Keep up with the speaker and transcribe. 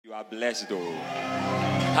You are blessed, though.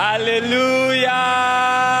 Hallelujah.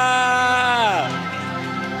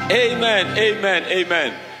 Amen, amen,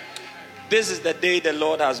 amen. This is the day the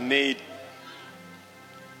Lord has made.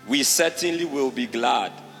 We certainly will be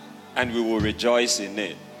glad and we will rejoice in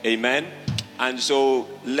it. Amen. And so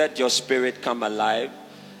let your spirit come alive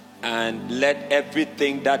and let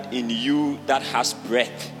everything that in you that has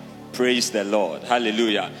breath praise the Lord.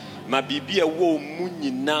 Hallelujah.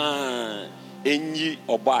 Amen.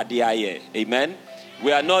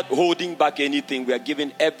 We are not holding back anything. We are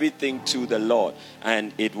giving everything to the Lord,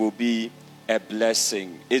 and it will be a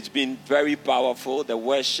blessing. It's been very powerful. The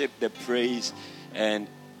worship, the praise, and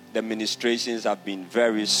the ministrations have been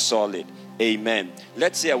very solid. Amen.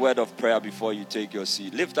 Let's say a word of prayer before you take your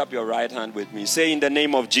seat. Lift up your right hand with me. Say, in the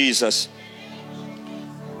name of Jesus.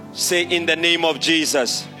 Say, in the name of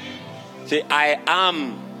Jesus. Say, I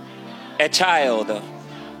am a child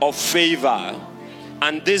of favor,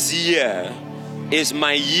 and this year is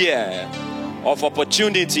my year of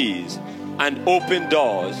opportunities and open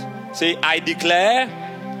doors. Say, I declare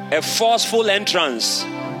a forceful entrance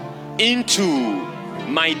into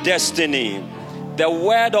my destiny. The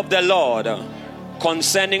word of the Lord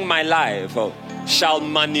concerning my life shall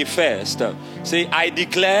manifest. Say, I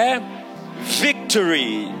declare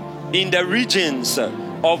victory in the regions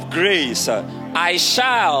of grace. I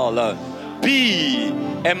shall be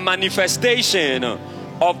a manifestation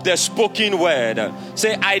of the spoken word.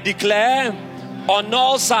 Say, I declare on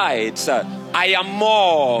all sides, I am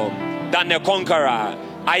more than a conqueror.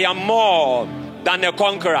 I am more than a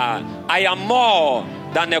conqueror. I am more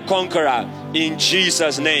than a conqueror. In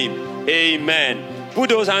Jesus' name, amen. Put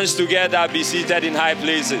those hands together. Be seated in high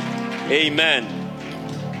places. Amen.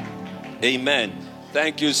 Amen.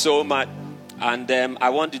 Thank you so much. And I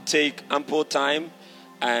want to take ample time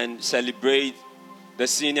and celebrate the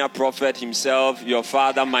senior prophet himself, your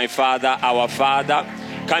father, my father, our father.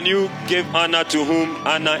 Can you give honor to whom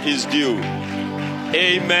honor is due?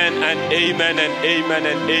 Amen and amen and amen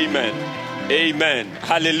and amen. Amen.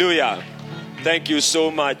 Hallelujah. Thank you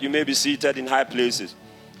so much. You may be seated in high places.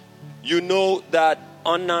 You know that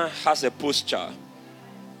honor has a posture.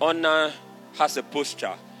 Honor has a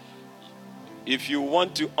posture. If you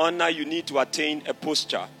want to honor, you need to attain a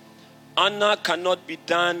posture. Honor cannot be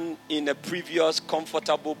done in a previous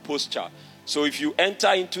comfortable posture. So if you enter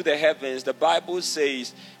into the heavens, the Bible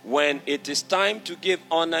says when it is time to give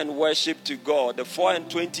honor and worship to God, the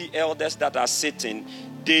 24 elders that are sitting,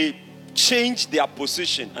 they change their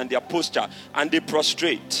position and their posture and they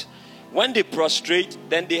prostrate. When they prostrate,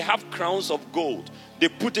 then they have crowns of gold. They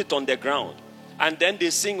put it on the ground. And then they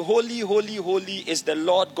sing, holy, holy, holy is the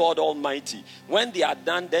Lord God Almighty. When they are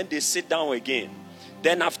done, then they sit down again.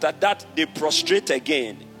 Then after that, they prostrate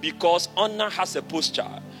again because honor has a posture.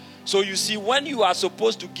 So you see, when you are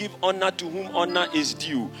supposed to give honor to whom honor is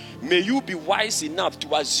due, may you be wise enough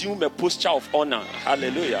to assume a posture of honor.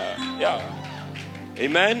 Hallelujah. Yeah.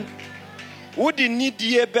 Amen. Wodi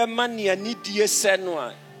nidie be mania nidie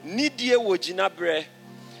senwa nidie wojinabre.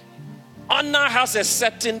 Honor has a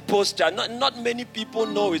certain posture. Not many people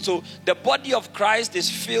know it. So the body of Christ is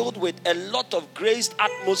filled with a lot of graced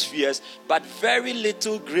atmospheres, but very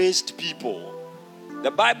little graced people.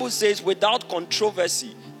 The Bible says without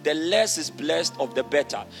controversy, the less is blessed of the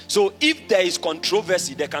better. So if there is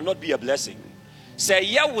controversy, there cannot be a blessing. Say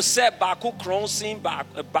ya will say baku kronsin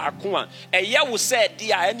bakuan. Ya will say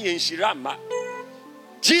dia any inshirama.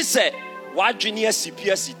 Jesus wa junior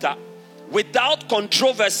CPS sita. Without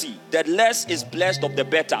controversy, the less is blessed of the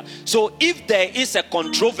better. So if there is a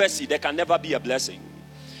controversy, there can never be a blessing.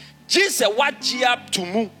 Jesus wajia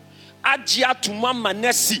tumu, ajia tuma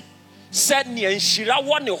manesi. Said ni enshira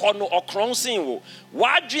wani hono okronsin wo.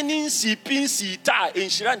 Wajinin sipin sita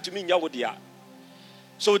enshira ntumi nyawodia.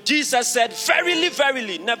 So Jesus said, verily,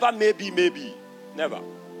 verily, never maybe, maybe. Never.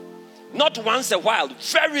 Not once a while.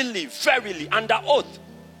 Verily, verily, under oath,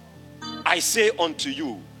 I say unto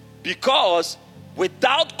you. Because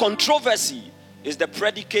without controversy is the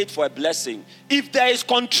predicate for a blessing. If there is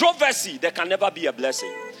controversy, there can never be a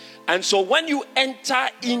blessing. And so when you enter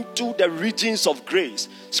into the regions of grace,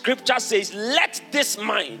 scripture says, let this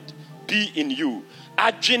mind be in you.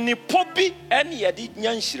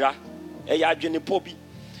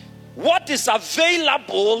 What is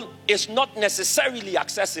available is not necessarily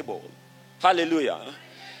accessible. Hallelujah.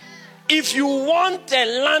 If you want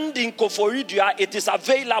a land in Koforidua, it is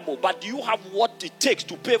available, but you have what it takes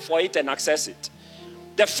to pay for it and access it.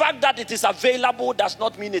 The fact that it is available does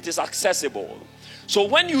not mean it is accessible. So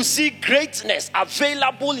when you see greatness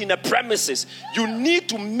available in a premises, you need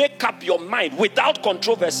to make up your mind without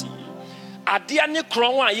controversy.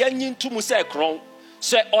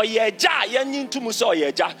 Say oyeja yenin tumu say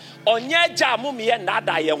oyeja. Onyeja mumiye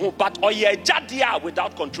nada yehu, but oyeja dia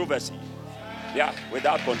without controversy. Yeah,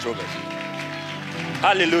 without controversy.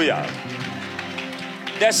 Hallelujah.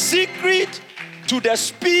 The secret to the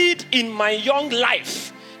speed in my young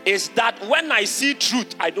life is that when I see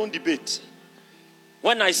truth, I don't debate.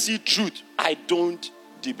 When I see truth, I don't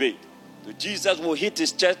debate. So Jesus will hit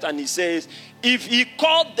his chest and he says, if he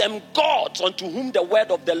called them gods unto whom the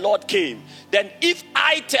word of the Lord came, then if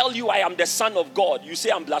I tell you I am the Son of God, you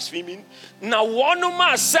say I'm blaspheming. Now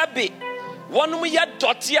wanuma sebe, wanuma ya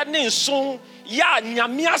dotia ninsun, ya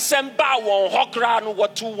nyamia semba won hokra no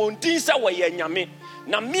watu won dinsa wa ye nyame.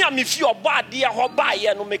 Na me fi oba de ho ba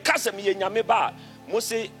ye no me kase me ye nyame ba. Mo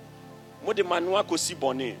se mo de manua kosi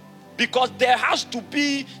bone. Because there has to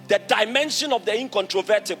be the dimension of the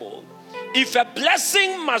incontrovertible. If a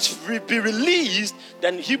blessing must be released,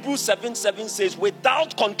 then Hebrews 7:7 says,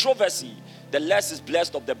 without controversy, the less is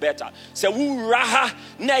blessed of the better. So who raha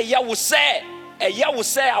na ya wo say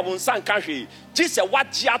awonsan kanhwe. Jesus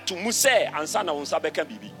what ya to mu say ansa na wonsa beka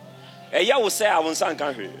bibi. Eya wo say awonsan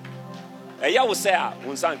kanhwe. Eya wo say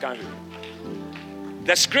awonsan kanhwe.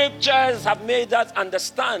 The scriptures have made us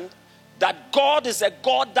understand that God is a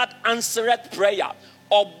God that answereth prayer.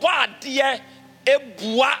 Oba die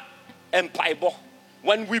ebua empaibo.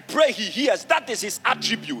 When we pray, he hears. That is his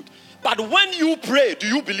attribute. But when you pray, do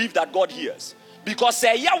you believe that God hears? Because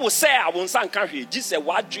say ya will say I won't san can hear. Jesus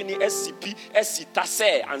wadwini SCP SCTA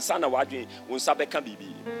say ansa na wadwini wonsa beka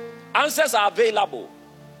bibi. Answers are available,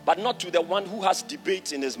 but not to the one who has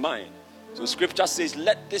debates in his mind. So scripture says,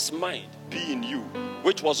 let this mind be in you,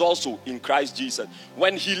 which was also in Christ Jesus.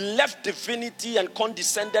 When he left divinity and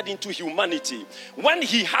condescended into humanity, when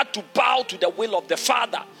he had to bow to the will of the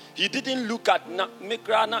Father, he didn't look at no.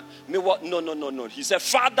 He said,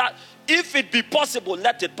 Father, if it be possible,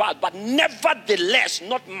 let it pass. But nevertheless,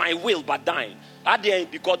 not my will, but thine.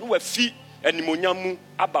 Because we feet and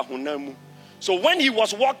so when he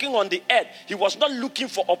was walking on the earth, he was not looking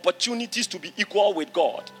for opportunities to be equal with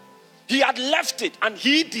God. He had left it and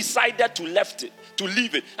he decided to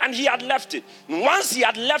leave it. And he had left it. Once he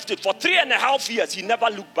had left it for 3.5 years, he never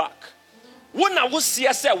looked back. When I was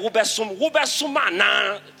here, say,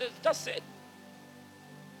 that's it.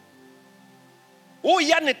 Oh,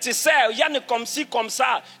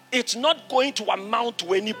 it's not going to amount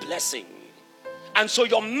to any blessing. And so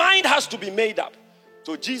your mind has to be made up.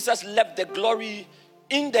 So Jesus left the glory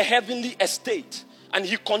in the heavenly estate. And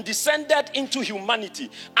he condescended into humanity.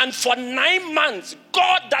 And for 9 months,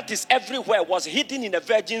 God that is everywhere was hidden in a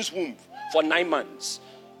virgin's womb for 9 months.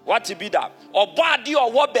 What to be that? Obadi or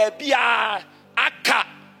what baby aka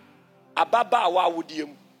ababa wa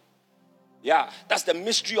wudium. Yeah, that's the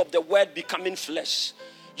mystery of the word becoming flesh.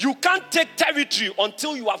 You can't take territory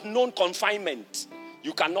until you have known confinement.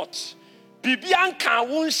 You cannot. Bibian can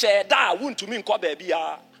won share that won to mean ko baby.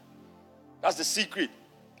 That's the secret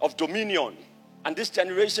of dominion. And this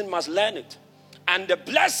generation must learn it. And the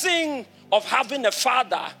blessing of having a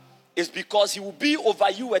father is because he will be over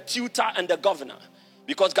you a tutor and a governor.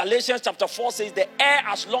 Because Galatians chapter 4 says the heir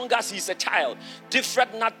as long as he is a child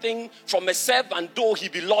differeth nothing from a servant, though he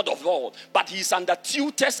be Lord of all. But he is under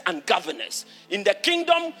tutors and governors. In the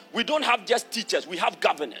kingdom, we don't have just teachers, we have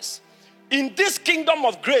governors. In this kingdom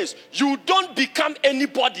of grace, you don't become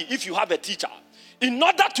anybody if you have a teacher. In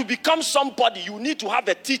order to become somebody, you need to have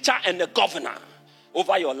a teacher and a governor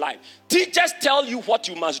over your life. Teachers tell you what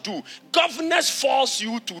you must do. Governors force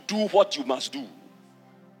you to do what you must do.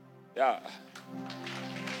 Yeah.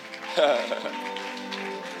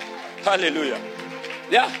 Hallelujah.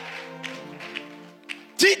 Yeah.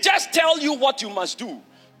 Teachers tell you what you must do.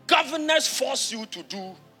 Governors force you to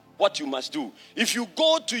do what you must do. If you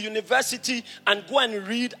go to university and go and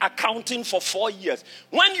read accounting for 4 years,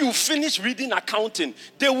 when you finish reading accounting,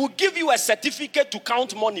 they will give you a certificate to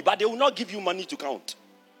count money, but they will not give you money to count.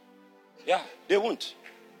 Yeah, they won't.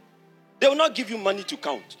 They will not give you money to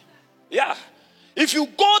count. Yeah. If you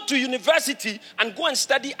go to university and go and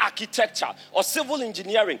study architecture or civil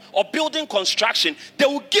engineering or building construction, they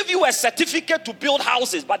will give you a certificate to build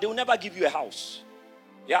houses, but they will never give you a house.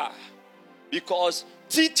 Yeah. Because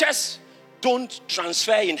teachers don't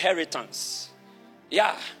transfer inheritance.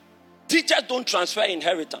 Yeah. Teachers don't transfer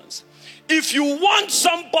inheritance. If you want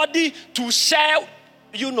somebody to share,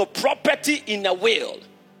 property in a will,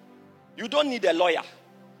 you don't need a lawyer.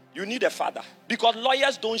 You need a father. Because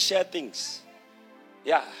lawyers don't share things.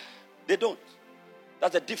 Yeah. They don't.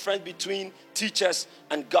 That's the difference between teachers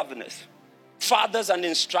and governors. Fathers and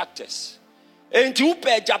instructors.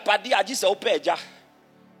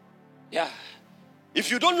 Yeah. If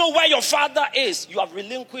you don't know where your father is, you have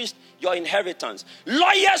relinquished your inheritance.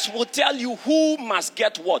 Lawyers will tell you who must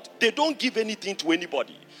get what. They don't give anything to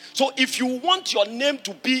anybody. So if you want your name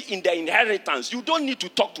to be in the inheritance, you don't need to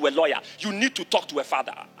talk to a lawyer. You need to talk to a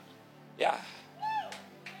father. Yeah.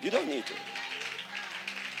 You don't need to.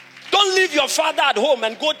 Don't leave your father at home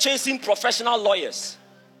and go chasing professional lawyers.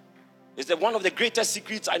 It's one of the greatest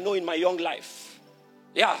secrets I know in my young life.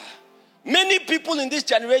 Yeah. Many people in this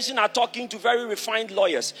generation are talking to very refined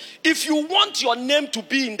lawyers. If you want your name to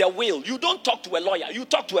be in the will, you don't talk to a lawyer, you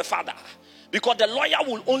talk to a father. Because the lawyer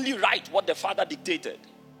will only write what the father dictated.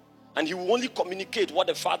 And he will only communicate what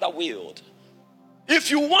the father willed.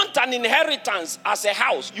 If you want an inheritance as a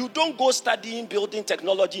house, you don't go studying building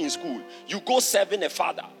technology in school. You go serving a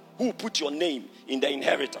father who put your name in the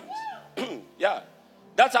inheritance. Yeah,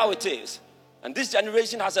 that's how it is. And this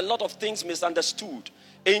generation has a lot of things misunderstood.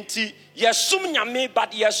 Enti yesum nyame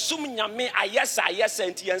but yesum nyame ayesa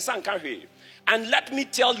enti yensan kanhwe. And let me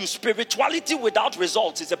tell you, spirituality without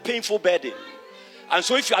results is a painful burden. And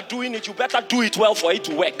so if you are doing it, you better do it well for it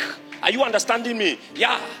to work. Are you understanding me?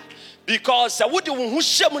 Yeah. Because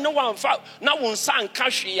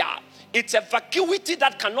it's a vacuity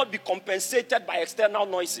that cannot be compensated by external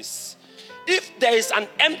noises. If there is an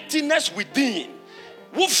emptiness within,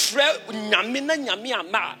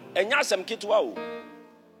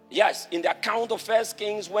 yes, in the account of 1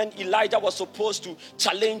 Kings, when Elijah was supposed to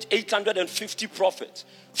challenge 850 prophets,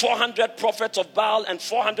 400 prophets of Baal and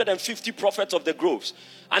 450 prophets of the groves,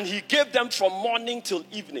 and he gave them from morning till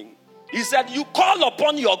evening. He said, you call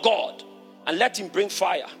upon your God and let him bring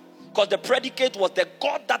fire. Because the predicate was the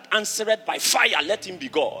God that answered by fire, let him be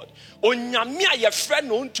God.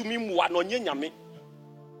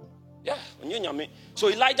 Yeah, so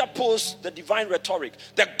Elijah posed the divine rhetoric.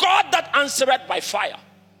 The God that answered by fire,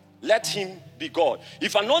 let him be God.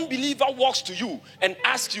 If an unbeliever walks to you and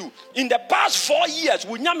asks you, in the past 4 years,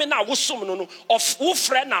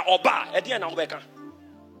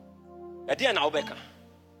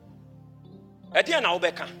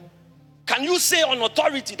 can you say on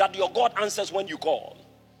authority that your God answers when you call?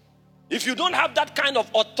 If you don't have that kind of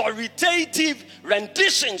authoritative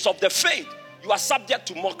renditions of the faith, you are subject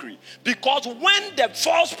to mockery. Because when the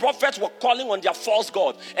false prophets were calling on their false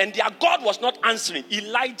God and their God was not answering,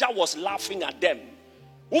 Elijah was laughing at them.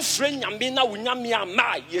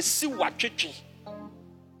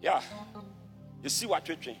 Yeah. You see what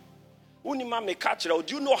do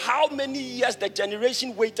you know how many years the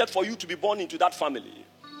generation waited for you to be born into that family?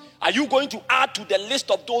 Are you going to add to the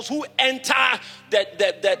list of those who enter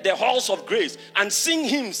the halls of grace and sing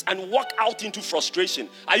hymns and walk out into frustration?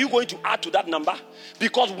 Are you going to add to that number?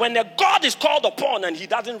 Because when a God is called upon and he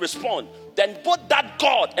doesn't respond, then both that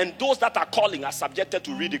God and those that are calling are subjected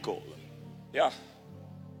to ridicule. Yeah.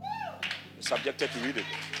 Subjected to ridicule.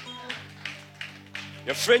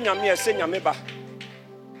 Your friend Yami say Yameba.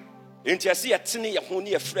 Ain't you see a tiny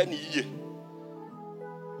Yahoni a friend ye?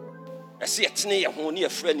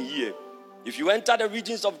 If you enter the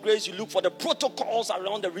regions of grace, you look for the protocols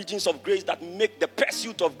around the regions of grace that make the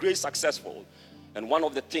pursuit of grace successful. And one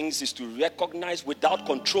of the things is to recognize without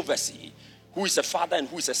controversy who is a father and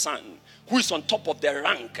who is a son, who is on top of their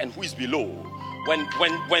rank and who is below.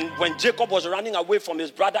 When Jacob was running away from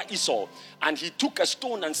his brother Esau, and he took a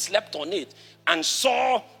stone and slept on it and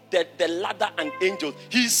saw the ladder and angels.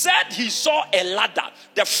 He said he saw a ladder.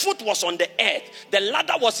 The foot was on the earth. The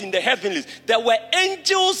ladder was in the heavenlies. There were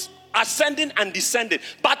angels ascending and descending.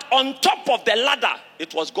 But on top of the ladder,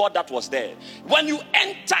 it was God that was there. When you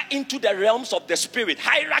enter into the realms of the spirit,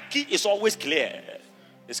 hierarchy is always clear.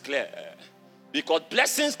 It's clear. Because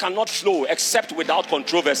blessings cannot flow except without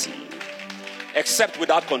controversy. Except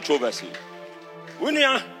without controversy. Because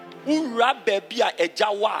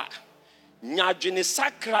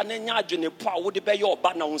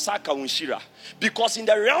in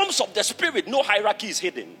the realms of the spirit, no hierarchy is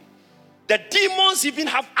hidden. The demons even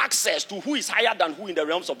have access to who is higher than who in the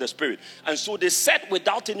realms of the spirit. And so they said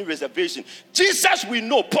without any reservation, Jesus we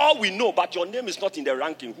know, Paul we know, but your name is not in the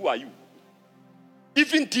ranking. Who are you?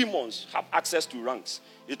 Even demons have access to ranks.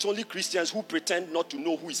 It's only Christians who pretend not to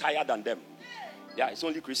know who is higher than them. Yeah, it's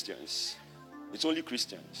only Christians. It's only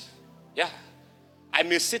Christians. Yeah. I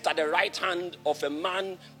may sit at the right hand of a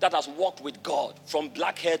man that has walked with God from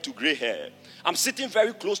black hair to gray hair. I'm sitting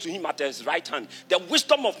very close to him at his right hand. The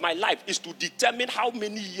wisdom of my life is to determine how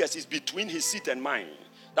many years is between his seat and mine.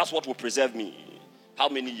 That's what will preserve me. How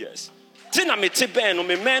many years? Yeah.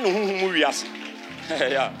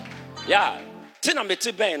 Yeah.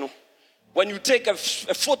 When you take a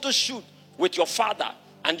photo shoot with your father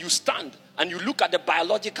and you stand and you look at the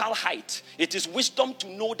biological height, it is wisdom to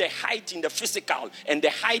know the height in the physical and the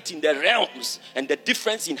height in the realms and the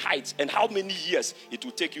difference in height and how many years it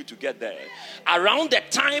will take you to get there. Around the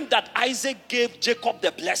time that Isaac gave Jacob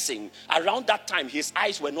the blessing, around that time his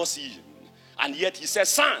eyes were not seeing. And yet he said,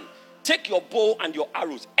 son, take your bow and your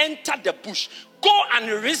arrows, enter the bush, go and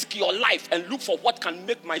risk your life and look for what can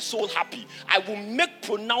make my soul happy. I will make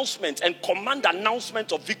pronouncements and command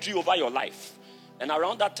announcement of victory over your life. And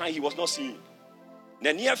around that time, he was not seeing.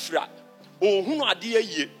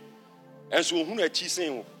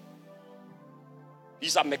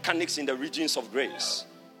 These are mechanics in the regions of grace.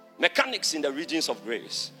 Mechanics in the regions of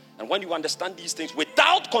grace. And when you understand these things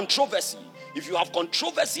without controversy, if you have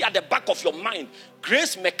controversy at the back of your mind,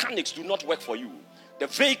 grace mechanics do not work for you. The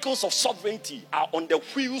vehicles of sovereignty are on the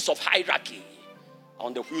wheels of hierarchy.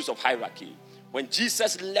 On the wheels of hierarchy. When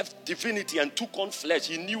Jesus left divinity and took on flesh,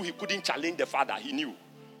 he knew he couldn't challenge the Father. He knew.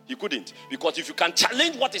 He couldn't. Because if you can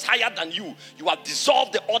challenge what is higher than you, you have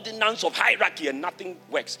dissolved the ordinance of hierarchy and nothing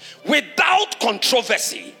works. Without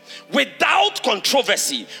controversy, without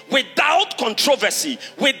controversy, without controversy,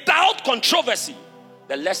 without controversy,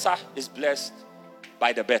 the lesser is blessed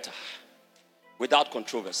by the better. Without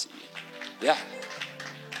controversy. Yeah.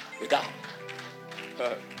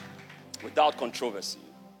 Without controversy.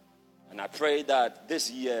 And I pray that this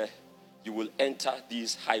year you will enter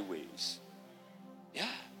these highways. Yeah.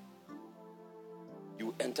 You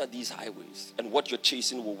will enter these highways. And what you're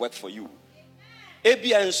chasing will work for you.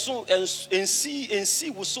 Maybe it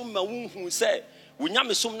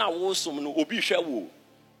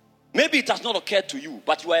has not occurred to you,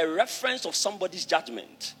 but you are a reference of somebody's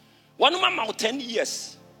judgment. One of my 10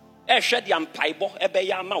 years. Now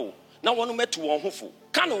one met to one who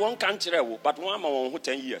can one country, but one man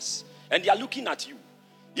 10 years. And they are looking at you.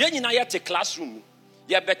 Yen in a classroom.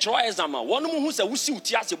 Ya betro exam. One who said, "We see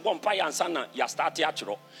Utias a bompire and sana, ya start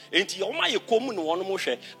theatre." And you my common one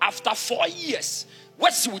motion after 4 years.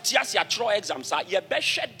 What's Utias ya tro exams are? Ya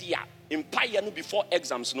beshed dia empire no before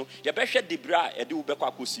exams no. Ya beshed the bra edu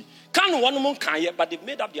bekwakusi. Can one mon can but they've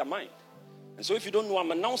made up their mind. And so if you don't know,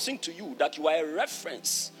 I'm announcing to you that you are a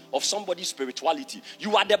reference of somebody's spirituality.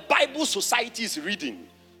 You are the Bible society's reading.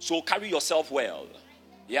 So carry yourself well.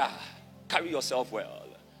 Yeah. Carry yourself well.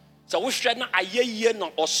 So we should not aye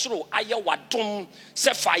no osro aye wadom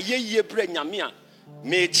se fa aye bre nyame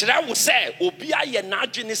me kire wo se obi aye na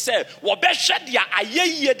adwene se wo be hwe dia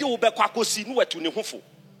aye de wo be kwakosi no watu ne hofo.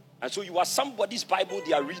 And so you are somebody's Bible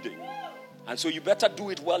they are reading. And so you better do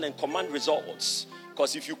it well and command results.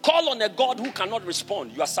 Because if you call on a God who cannot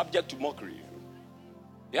respond, you are subject to mockery.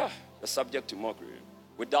 Yeah, you're subject to mockery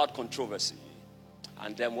without controversy.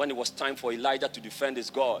 And then when it was time for Elijah to defend his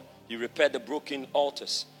God, he repaired the broken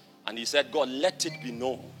altars. And he said, God, let it be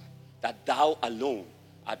known that thou alone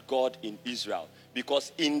art God in Israel.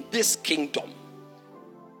 Because in this kingdom,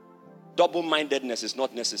 double-mindedness is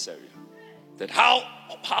not necessary. That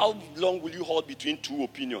how long will you hold between two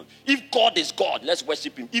opinions? If God is God, let's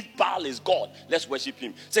worship him. If Baal is God, let's worship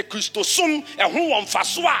him. Say Christosum ehun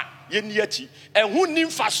wamfaswa yeniati ehun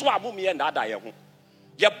nimfaswa mumi nada ehun.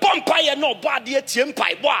 Ye bompa ye no body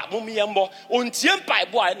tiempa bo a mumi embo on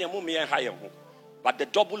tiempa bo a ne mumi en ha ehun. But the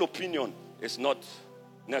double opinion is not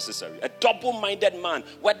necessary. A double-minded man,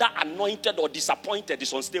 whether anointed or disappointed,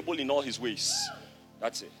 is unstable in all his ways.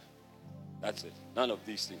 That's it. That's it. None of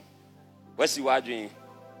these things. Where's the wondering?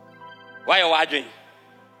 Why are you wondering?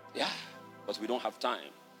 Yeah, because we don't have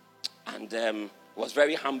time. And it was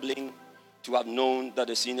very humbling to have known that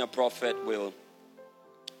the senior prophet will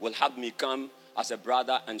have me come as a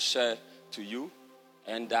brother and share to you.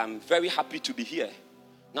 And I'm very happy to be here.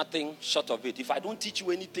 Nothing short of it. If I don't teach you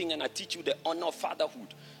anything and I teach you the honor of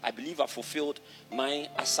fatherhood, I believe I fulfilled my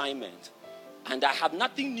assignment. And I have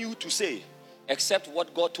nothing new to say except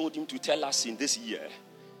what God told him to tell us in this year.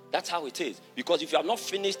 That's how it is. Because if you have not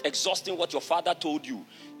finished exhausting what your father told you,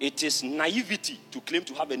 it is naivety to claim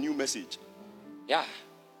to have a new message. Yeah,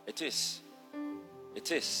 it is. It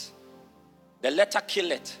is. The letter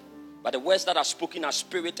killeth, but the words that are spoken are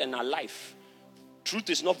spirit and are life.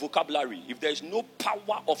 Truth is not vocabulary. If there is no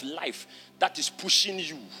power of life that is pushing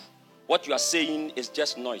you, what you are saying is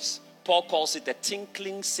just noise. Paul calls it a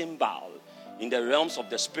tinkling cymbal in the realms of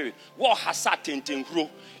the spirit.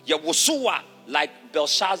 Like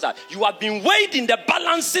Belshazzar, you have been weighed in the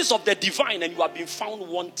balances of the divine and you have been found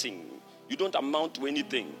wanting. You don't amount to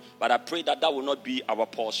anything. But I pray that will not be our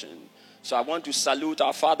portion. So I want to salute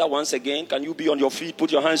our Father once again. Can you be on your feet?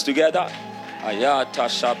 Put your hands together. Ayata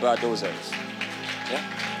Shabadozes. Yeah.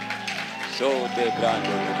 So de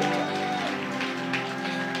brando.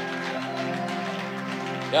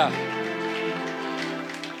 Yeah.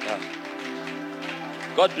 Yeah.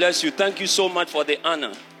 God bless you. Thank you so much for the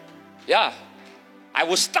honor. Yeah. I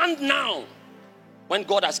will stand now when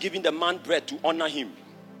God has given the man bread to honor him.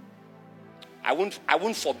 I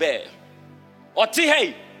won't forbear. Or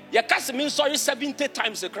hey, you can't mean sorry 70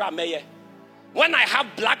 times a crowd, mayor. When I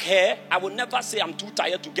have black hair, I will never say I'm too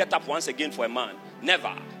tired to get up once again for a man.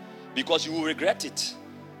 Never. Because you will regret it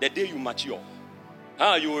the day you mature.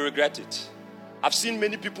 You will regret it. I've seen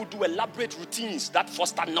many people do elaborate routines that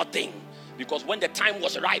foster nothing. Because when the time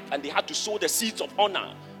was ripe and they had to sow the seeds of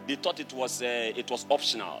honor, they thought it was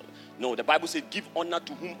optional. No, the Bible said, give honor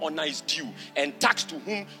to whom honor is due, and tax to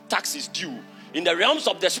whom tax is due. In the realms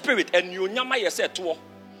of the spirit, and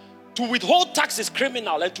to withhold tax is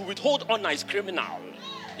criminal, and to withhold honor is criminal.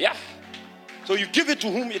 Yeah. So you give it to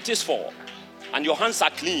whom it is for, and your hands are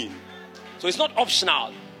clean. So it's not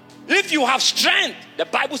optional. If you have strength, the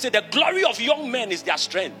Bible says the glory of young men is their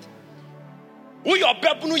strength.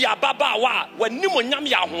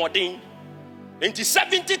 Into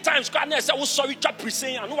 70 times,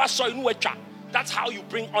 that's how you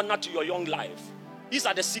bring honor to your young life. These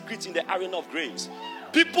are the secrets in the arena of grace.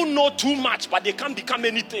 People know too much, but they can't become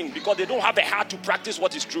anything because they don't have a heart to practice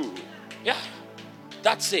what is true. Yeah,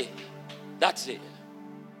 that's it. That's it.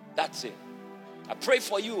 That's it. I pray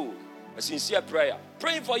for you, a sincere prayer.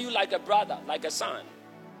 Praying for you like a brother, like a son.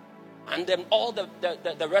 And then all the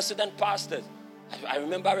resident pastors. I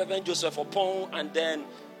remember Reverend Joseph Opon, and then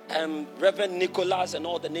Reverend Nicholas, and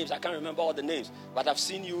all the names. I can't remember all the names, but I've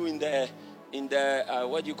seen you in the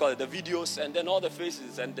what do you call it, the videos, and then all the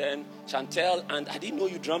faces, and then Chantel, and I didn't know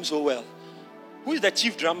you drum so well. Who is the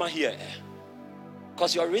chief drummer here?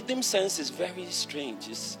 Because your rhythm sense is very strange.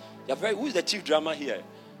 Who is the chief drummer here?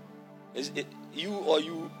 Is it you or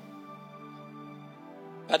you?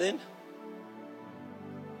 Pardon?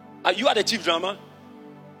 You are the chief drummer?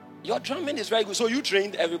 Your drumming is very good. So you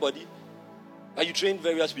trained everybody? But you trained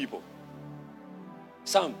various people?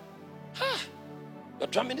 Some. Your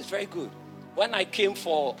drumming is very good. When I came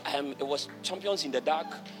for, it was Champions in the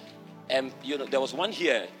Dark. There was one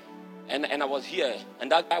here. And I was here.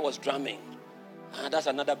 And that guy was drumming. That's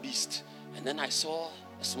another beast. And then I saw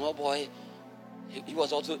a small boy. He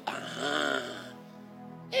was also,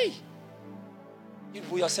 hey.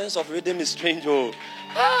 Your sense of rhythm is strange.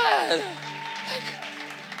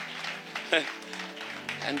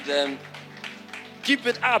 And keep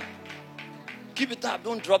it up. Keep it up.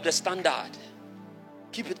 Don't drop the standard.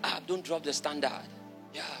 Keep it up. Don't drop the standard.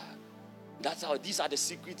 Yeah. That's how, these are the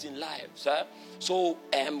secrets in life, sir. So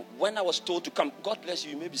when I was told to come, God bless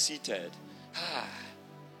you, you may be seated.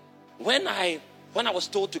 When I was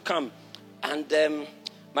told to come, and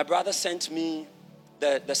my brother sent me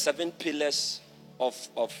the 7 pillars of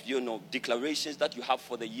declarations that you have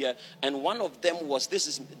for the year, and one of them was, this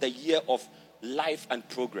is the year of life and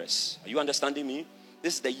progress. Are you understanding me?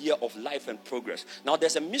 This is the year of life and progress. Now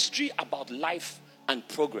there's a mystery about life and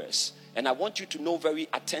progress, and I want you to know very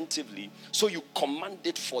attentively, so you command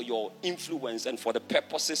it for your influence and for the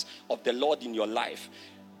purposes of the Lord in your life.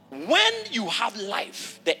 When you have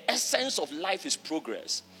life, the essence of life is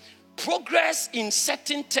progress. Progress in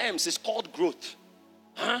certain terms is called growth.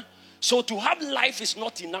 So to have life is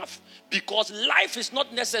not enough, because life is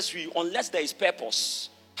not necessary unless there is purpose.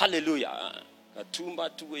 Hallelujah.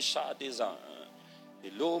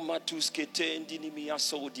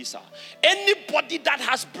 Anybody that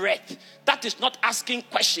has breath, that is not asking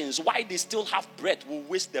questions why they still have breath, will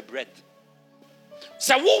waste their breath.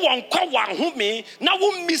 So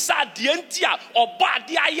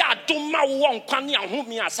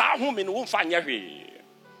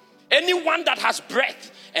anyone that has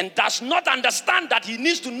breath and does not understand that he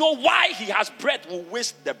needs to know why he has breath will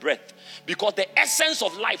waste the breath, because the essence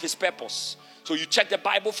of life is purpose. So you check the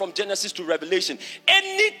Bible from Genesis to Revelation.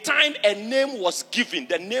 Anytime a name was given,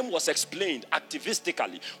 the name was explained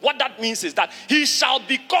activistically. What that means is that he shall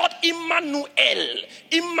be called Emmanuel,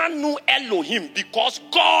 Emmanuel Elohim, because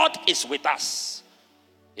God is with us.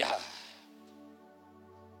 Yeah.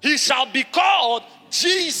 He shall be called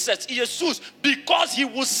Jesus, because he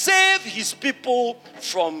will save his people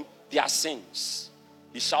from their sins.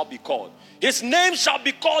 He shall be called. His name shall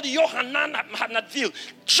be called Yohanan Hanadville,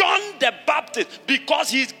 John the Baptist, because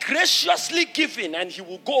he is graciously given, and he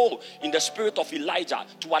will go in the spirit of Elijah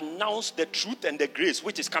to announce the truth and the grace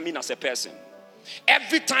which is coming as a person.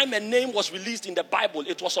 Every time a name was released in the Bible,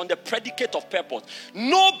 it was on the predicate of purpose.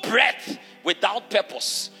 No breath without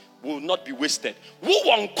purpose will not be wasted.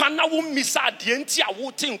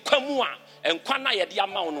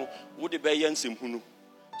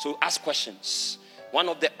 So ask questions. One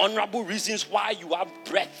of the honorable reasons why you have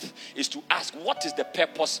breath is to ask, what is the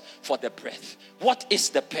purpose for the breath? What is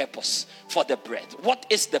the purpose for the breath? What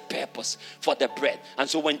is the purpose for the breath? And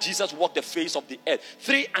so when Jesus walked the face of the earth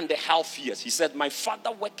 3.5 years, he said, my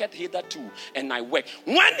Father worketh hitherto, and I work.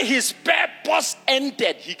 When his purpose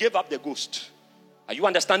ended, he gave up the ghost. Are you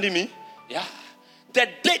understanding me? Yeah.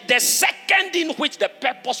 The second in which the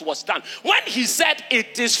purpose was done, when he said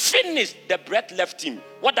it is finished, the breath left him.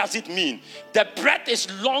 What does it mean? The breath is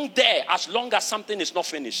long there as long as something is not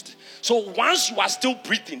finished. So once you are still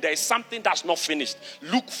breathing, there is something that's not finished.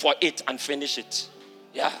 Look for it and finish it.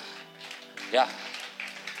 Yeah. Yeah.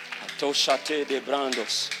 Atoshate de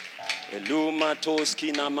brandos. Eluma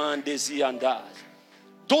toskina mandezi andaz.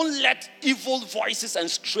 Don't let evil voices and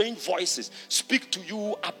strange voices speak to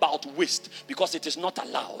you about waste, because it is not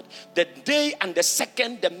allowed. The day and the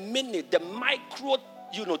second, the minute, the micro,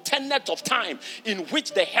 tenet of time in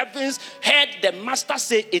which the heavens heard the master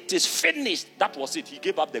say it is finished, that was it. He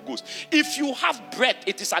gave up the ghost. If you have breath,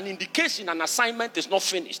 it is an indication an assignment is not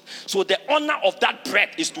finished. So the honor of that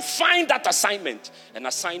breath is to find that assignment and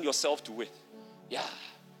assign yourself to it. Yeah.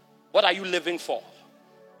 What are you living for?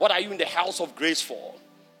 What are you in the house of grace for?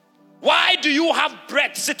 Why do you have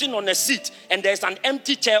breath sitting on a seat and there's an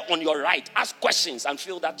empty chair on your right? Ask questions and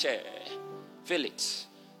fill that chair. Fill it.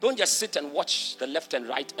 Don't just sit and watch the left and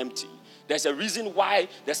right empty. There's a reason why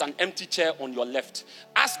there's an empty chair on your left.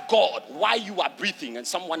 Ask God why you are breathing and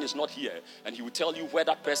someone is not here, and he will tell you where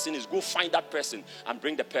that person is. Go find that person and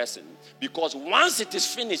bring the person. Because once it is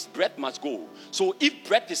finished, breath must go. So if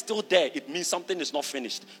breath is still there, it means something is not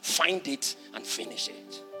finished. Find it and finish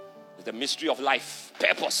it. The mystery of life,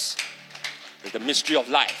 purpose. The mystery of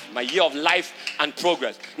life, my year of life and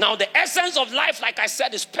progress. Now, the essence of life, like I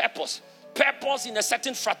said, is purpose. Purpose in a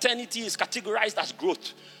certain fraternity is categorized as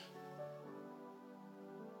growth.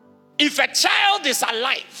 If a child is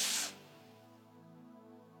alive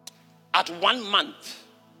at 1 month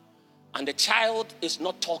and the child is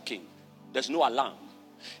not talking, there's no alarm.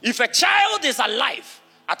 If a child is alive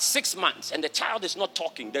at 6 months and the child is not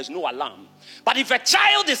talking, there's no alarm. But if a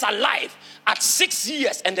child is alive at 6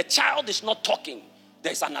 years and the child is not talking,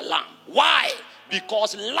 there's an alarm. Why?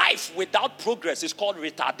 Because life without progress is called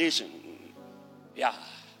retardation. Yeah.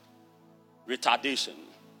 Retardation.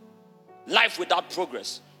 Life without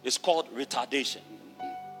progress is called retardation.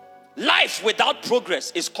 Life without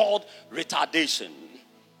progress is called retardation.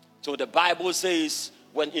 So the Bible says,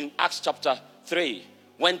 when in Acts chapter 3,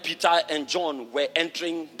 when Peter and John were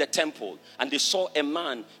entering the temple and they saw a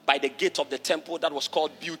man by the gate of the temple that was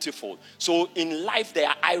called Beautiful. So in life there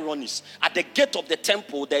are ironies. At the gate of the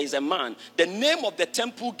temple there is a man. The name of the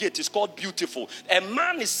temple gate is called Beautiful. A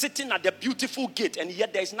man is sitting at the beautiful gate and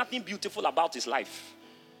yet there is nothing beautiful about his life.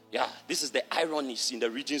 Yeah, this is the ironies in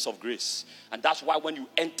the regions of grace. And that's why when you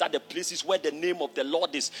enter the places where the name of the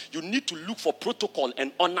Lord is, you need to look for protocol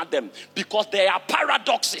and honor them. Because there are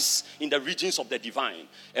paradoxes in the regions of the divine.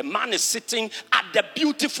 A man is sitting at the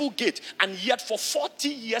beautiful gate, and yet for 40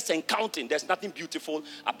 years and counting, there's nothing beautiful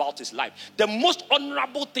about his life. The most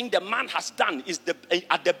honorable thing the man has done is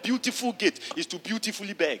at the beautiful gate is to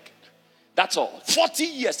beautifully beg. That's all. 40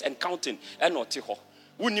 years and counting.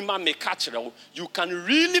 You can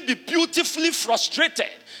really be beautifully frustrated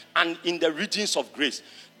and in the regions of grace.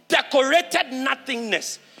 Decorated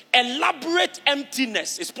nothingness, elaborate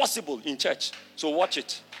emptiness is possible in church. So watch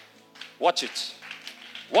it. Watch it.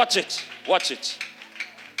 Watch it. Watch it.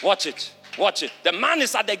 Watch it. Watch it. The man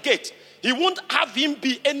is at the gate. He won't have him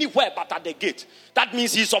be anywhere but at the gate. That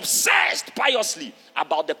means he's obsessed piously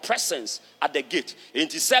about the presence at the gate.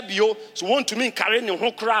 And he said, so want to mean carrying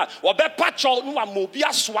him cry or be patrol no mobia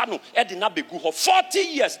swano edina beguho 40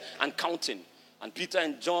 years and counting. And Peter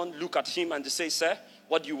and John look at him and they say, sir,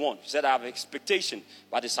 what do you want? He said, I have expectation,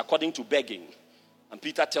 but it's according to begging. And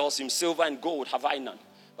Peter tells him, silver and gold have I none,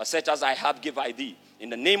 but such as I have give I thee. In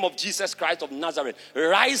the name of Jesus Christ of Nazareth,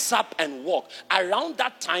 rise up and walk. Around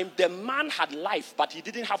that time, the man had life, but he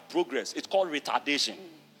didn't have progress. It's called retardation.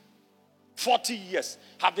 40 years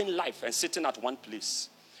having life and sitting at one place.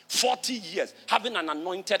 40 years having an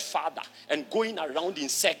anointed father and going around in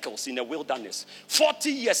circles in the wilderness. 40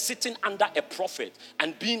 years sitting under a prophet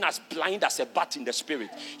and being as blind as a bat in the spirit.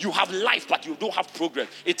 You have life, but you don't have progress.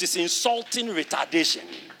 It is insulting retardation.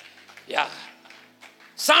 Yeah.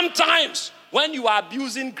 Sometimes, when you are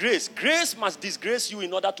abusing grace, grace must disgrace you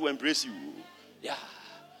in order to embrace you. Yeah.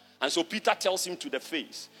 And so Peter tells him to the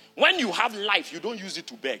face, when you have life, you don't use it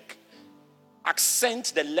to beg.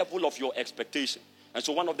 Accent the level of your expectation. And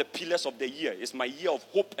so one of the pillars of the year is my year of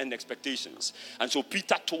hope and expectations. And so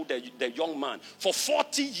Peter told the young man, for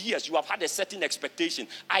 40 years you have had a certain expectation.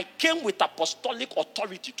 I came with apostolic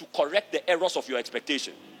authority to correct the errors of your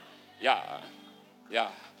expectation. Yeah,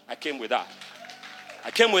 I came with that.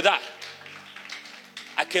 I came with that.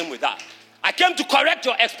 I came to correct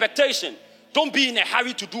your expectation. Don't be in a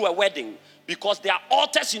hurry to do a wedding, because there are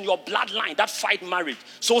altars in your bloodline that fight marriage.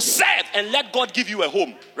 So serve and let God give you a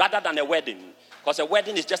home rather than a wedding. Because a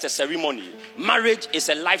wedding is just a ceremony. Marriage is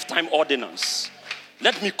a lifetime ordinance.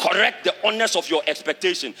 Let me correct the honors of your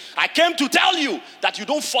expectation. I came to tell you that you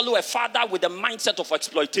don't follow a father with a mindset of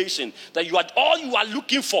exploitation. That all you are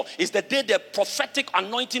looking for is the day the prophetic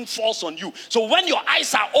anointing falls on you. So when your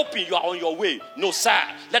eyes are open, you are on your way. No, sir.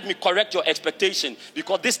 Let me correct your expectation,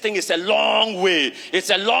 because this thing is a long way. It's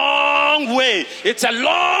a long way. It's a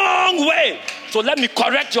long way. So let me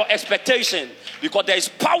correct your expectation, because there is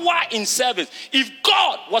power in service. If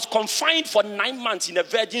God was confined for 9 months in a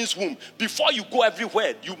virgin's womb, before you go everywhere,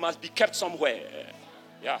 you must be kept somewhere.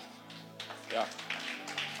 Yeah.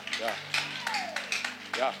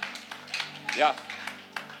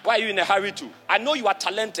 Why are you in a hurry to? I know you are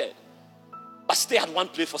talented, but stay at one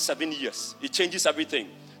place for 7 years. It changes everything.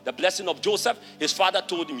 The blessing of Joseph, his father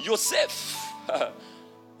told him, Joseph,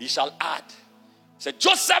 he shall add. He said,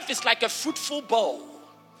 Joseph is like a fruitful bough.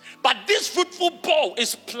 But this fruitful bough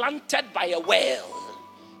is planted by a well.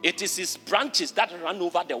 It is his branches that run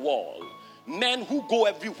over the wall. Men who go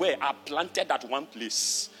everywhere are planted at one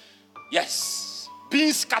place. Yes.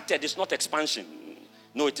 Being scattered is not expansion.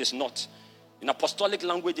 No, it is not. In apostolic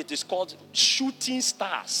language, it is called shooting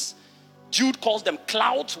stars. Jude calls them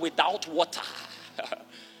clouds without water.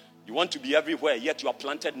 You want to be everywhere, yet you are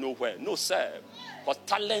planted nowhere. No, sir. Because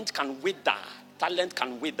talent can wither. Talent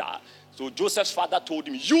can wither. So Joseph's father told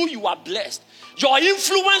him, you are blessed. Your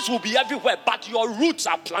influence will be everywhere, but your roots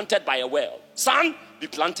are planted by a well. Son, be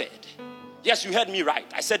planted. Yes, you heard me right.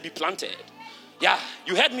 I said be planted. Yeah,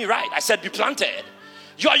 you heard me right. I said be planted.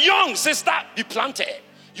 You're young, sister, be planted.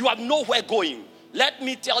 You have nowhere going. Let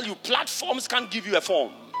me tell you, platforms can't give you a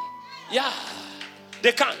form. Yeah,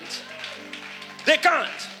 they can't. They can't.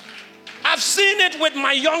 I've seen it with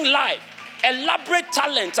my young life. Elaborate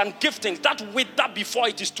talents and giftings that wither before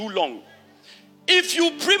it is too long. If you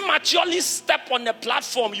prematurely step on a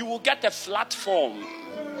platform, you will get a flat form.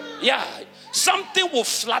 Yeah, something will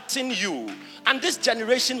flatten you. And this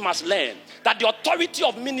generation must learn that the authority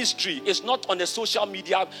of ministry is not on a social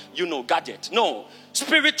media, gadget. No,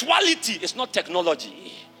 spirituality is not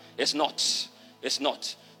technology. It's not. It's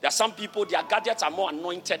not. There are some people, their gadgets are more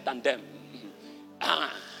anointed than them.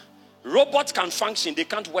 Robots can function, they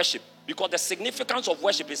can't worship. Because the significance of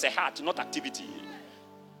worship is a heart, not activity.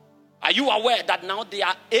 Are you aware that now there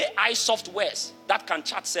are AI softwares that can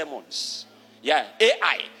chart sermons? Yeah,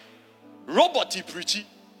 AI. Robot preachy.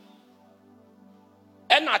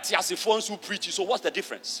 And phones who preach. So what's the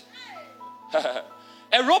difference?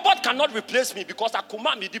 A robot cannot replace me, because I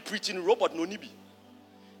command me the preaching robot no nibi.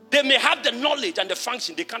 They may have the knowledge and the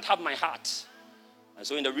function, they can't have my heart. And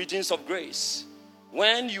so in the regions of grace,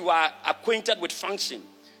 when you are acquainted with function,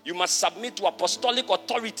 you must submit to apostolic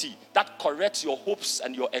authority that corrects your hopes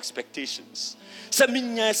and your expectations. Let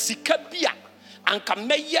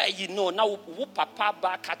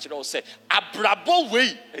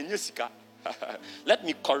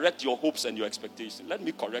me correct your hopes and your expectations. Let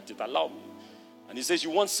me correct it. Allow me. And he says, you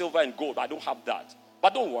want silver and gold. I don't have that.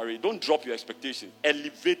 But don't worry. Don't drop your expectation.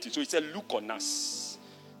 Elevate it. So he said, look on us.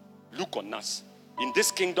 Look on us. In this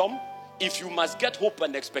kingdom, if you must get hope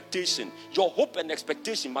and expectation, your hope and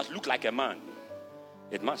expectation must look like a man.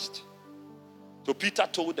 It must. So Peter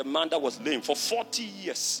told the man that was lame, for 40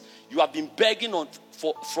 years, you have been begging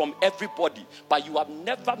from everybody, but you have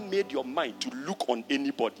never made your mind to look on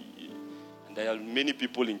anybody. And there are many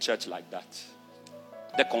people in church like that.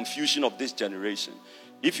 The confusion of this generation.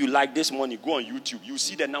 If you like this morning, go on YouTube. You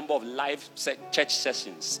see the number of live church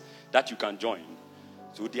sessions that you can join.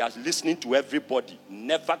 So they are listening to everybody,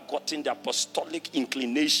 never gotten the apostolic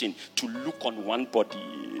inclination to look on one body.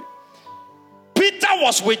 Peter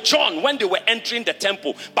was with John when they were entering the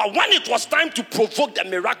temple. But when it was time to provoke the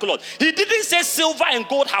miraculous, he didn't say silver and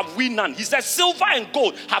gold have we none. He said silver and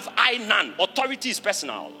gold have I none. Authority is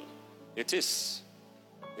personal. It is.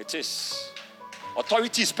 It is.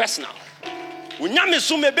 Authority is personal.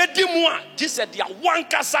 Jesus said they are one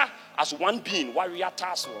kasa as one being. Warrior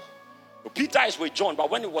task. Peter is with John,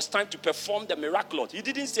 but when it was time to perform the miraculous, he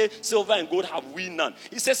didn't say silver and gold have we none.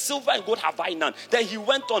 He said silver and gold have I none. Then he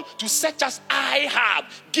went on to such as I have,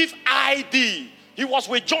 give I thee. He was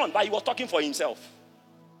with John, but he was talking for himself.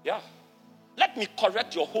 Yeah. Let me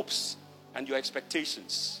correct your hopes and your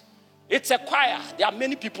expectations. It's a choir. There are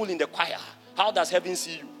many people in the choir. How does heaven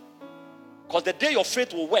see you? Because the day your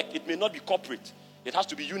faith will work, it may not be corporate. It has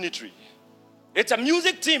to be unitary. It's a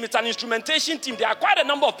music team. It's an instrumentation team. There are quite a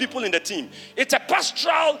number of people in the team. It's a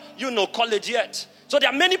pastoral, collegiate. So there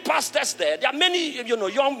are many pastors there. There are many,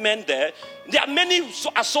 young men there. There are many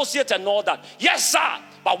associates and all that. Yes, sir.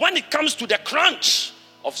 But when it comes to the crunch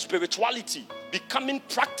of spirituality, becoming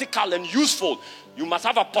practical and useful, you must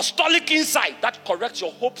have apostolic insight that corrects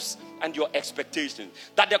your hopes and your expectations.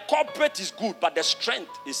 That the corporate is good, but the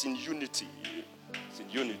strength is in unity. It's in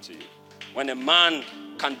unity. When a man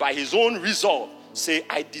can, by his own resolve, say,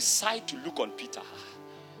 I decide to look on Peter.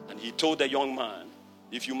 And he told the young man,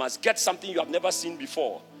 if you must get something you have never seen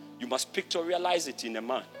before, you must pictorialize it in a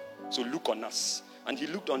man. So look on us. And he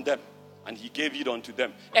looked on them, and he gave it unto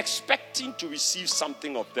them, expecting to receive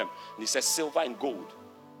something of them. And he said, silver and gold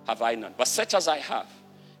have I none, but such as I have,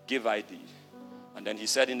 give I thee. And then he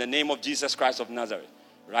said, in the name of Jesus Christ of Nazareth,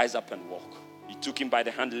 rise up and walk. He took him by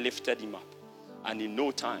the hand, lifted him up. And in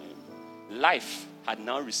no time, life had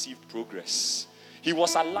now received progress. He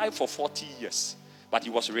was alive for 40 years, but he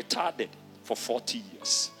was retarded for 40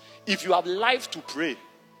 years. If you have life to pray,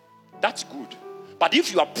 that's good. But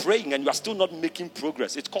if you are praying and you are still not making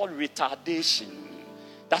progress, it's called retardation.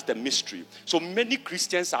 That's the mystery. So many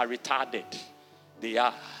Christians are retarded. They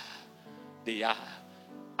are.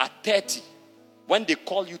 At 30, when they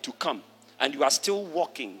call you to come, and you are still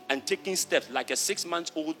walking and taking steps like a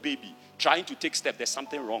 6-month-old baby, trying to take steps, there's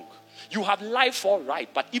something wrong. You have life all right,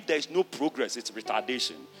 but if there is no progress, it's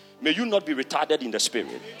retardation. May you not be retarded in the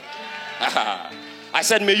spirit. I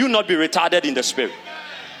said, may you not be retarded in the spirit.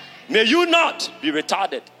 May you not be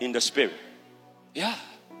retarded in the spirit. Yeah.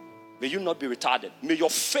 May you not be retarded. May your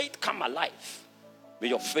faith come alive. May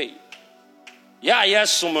your faith. Yeah,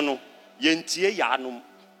 yes, sumano. Yentie yanum.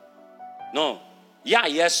 No. Yeah,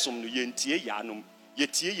 yes, sumno. Yentie yanum.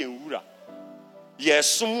 Yetie yenura.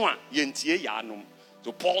 Yes, sumwa. Yentie yanum.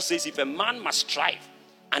 So Paul says, if a man must strive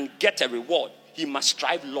and get a reward, he must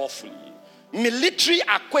strive lawfully. Military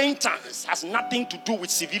acquaintance has nothing to do with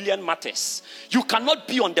civilian matters. You cannot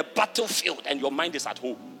be on the battlefield and your mind is at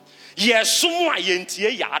home. Yes, sumwa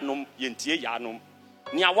yentie yanum. Yentie yanum.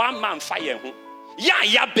 Niawa man fire hu.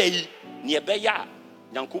 Ya bei. Niebe ya.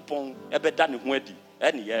 Nyankupon ebeda ni huedi.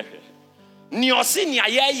 Eni yehe. Ni osi ni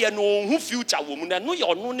ayeye no hu future wo mu na no ye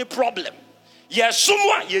ono ni problem. Yes,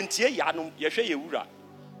 sumwa yentie yanum. Yehwe yewura.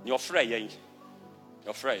 Ni ofra yen.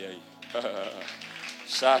 Ofra yen.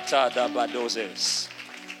 Shata da badoses.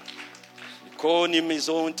 Koni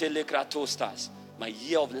mizon telecratostas. My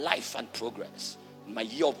year of life and progress. My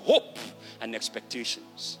year of hope and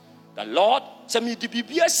expectations. The Lord said me di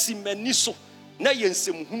bibia simeniso na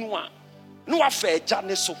yensem hunwa. No afa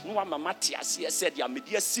jane so no mama tiase said ya me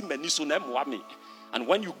di simeniso na moa me. And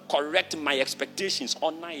when you correct my expectations,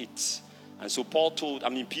 honor it. And so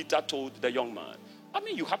Peter told the young man,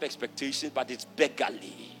 you have expectations, but it's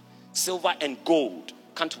beggarly. Silver and gold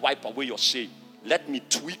can't wipe away your shame. Let me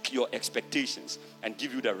tweak your expectations and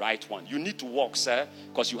give you the right one. You need to walk, sir,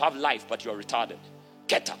 because you have life, but you're retarded.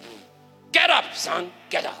 Get up. Get up, son.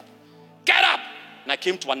 Get up. Get up. And I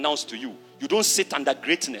came to announce to you, you don't sit under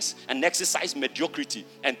greatness and exercise mediocrity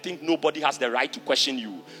and think nobody has the right to question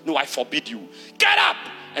you. No, I forbid you. Get up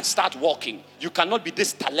and start walking. You cannot be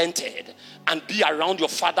this talented and be around your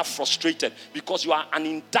father frustrated because you are an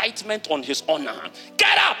indictment on his honor.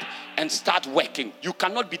 Get up and start working. You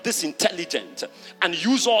cannot be this intelligent and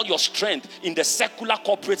use all your strength in the secular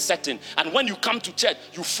corporate setting. And when you come to church,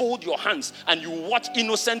 you fold your hands and you watch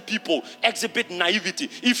innocent people exhibit naivety.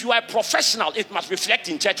 If you are a professional, it must reflect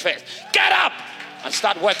in church first. Get up and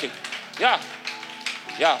start working. Yeah.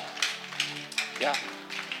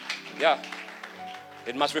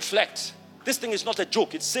 It must reflect. This thing is not a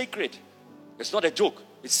joke. It's sacred. It's not a joke.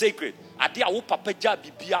 It's sacred. Ade awo papa ja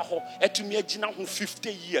bibia ho etumi agina ho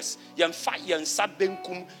 50 years. Yemfa yensa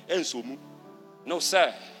benkum ensomu. No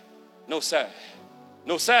sir. No sir.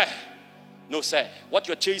 No sir. No sir. What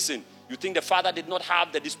you're chasing, you think the father did not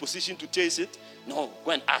have the disposition to chase it? No,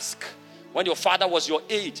 go and ask. When your father was your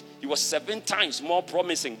age, he was 7 times more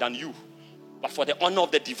promising than you. But for the honor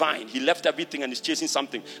of the divine, he left everything and is chasing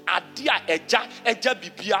something. Adia eja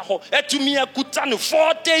bibia ho etumi akuta no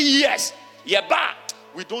 40 years. Yeba,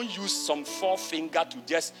 we don't use some forefinger to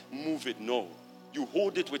just move it. No, you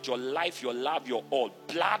hold it with your life, your love, your all,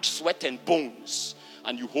 blood, sweat, and bones,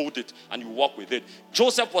 and you hold it and you walk with it.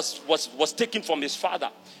 Joseph was taken from his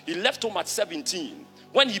father. He left home at 17.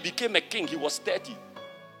 When he became a king, he was 30.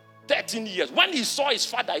 13 years. When he saw his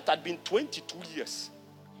father, it had been 22 years.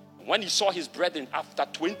 When he saw his brethren after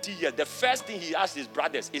 20 years, the first thing he asked his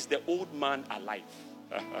brothers, is the old man alive?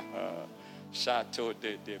 Chateau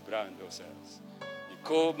de Brando says.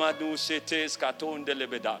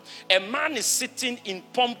 A man is sitting in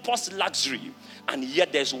pompous luxury, and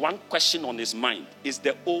yet there's one question on his mind. Is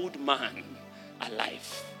the old man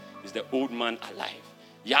alive? Is the old man alive?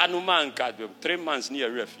 3 months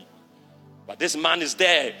near refuge. But this man is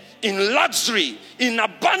there in luxury, in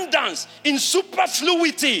abundance, in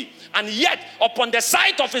superfluity. And yet, upon the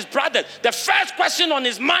sight of his brother, the first question on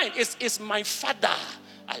his mind is my father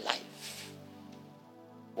alive?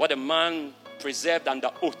 What a man preserved under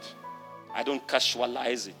oath. I don't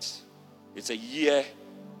casualize it. It's a year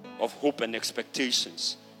of hope and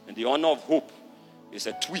expectations. And the honor of hope is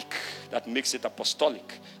a tweak that makes it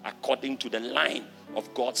apostolic according to the line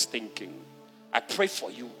of God's thinking. I pray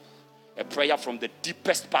for you. A prayer from the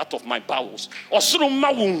deepest part of my bowels.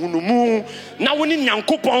 Osroma wuhunumu na woni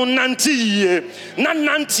nyankopon nanti na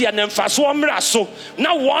nanti anemfaso omraso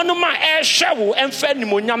na wonu ma ehwe wo emfa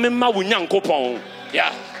nimonyame ma wo nyankopon.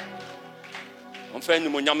 Yeah. Emfa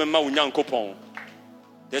nimonyame ma wo nyankopon.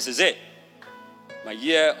 This is it. My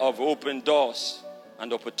year of open doors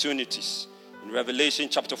and opportunities. In Revelation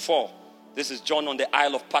chapter 4, this is John on the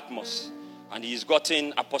Isle of Patmos. And he's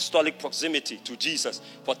gotten apostolic proximity to Jesus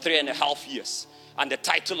for 3.5 years. And the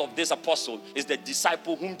title of this apostle is the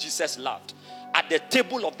disciple whom Jesus loved. At the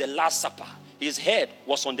table of the Last Supper, his head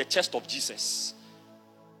was on the chest of Jesus.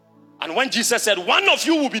 And when Jesus said, one of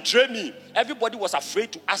you will betray me, everybody was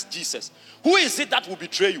afraid to ask Jesus, who is it that will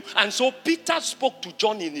betray you? And so Peter spoke to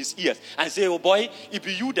John in his ears and said, oh boy,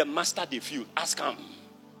 if you the master they feel, ask him.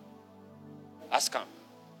 Ask him.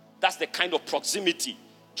 That's the kind of proximity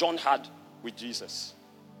John had with Jesus.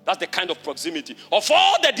 That's the kind of proximity. Of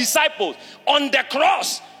all the disciples on the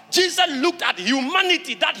cross, Jesus looked at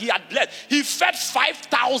humanity that he had blessed. He fed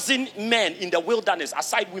 5,000 men in the wilderness,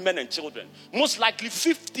 aside women and children. Most likely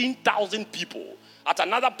 15,000 people. At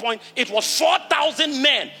another point, it was 4,000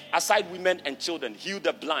 men, aside women and children. Healed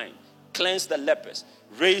the blind, cleansed the lepers,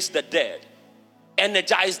 raised the dead,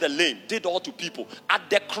 energized the lame, did all to people. At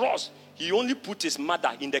the cross, he only put his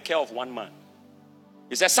mother in the care of one man.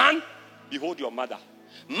 He said, son, behold your mother.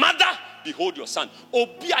 Mother, behold your son.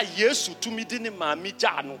 Obia Yesu to me dini mami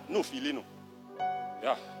jano. No feeling.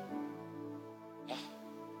 Yeah.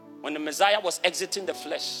 When the Messiah was exiting the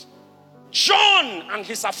flesh, John and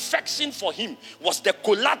his affection for him was the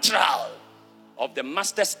collateral of the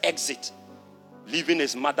master's exit, leaving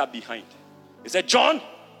his mother behind. He said, John,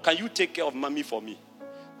 can you take care of mommy for me?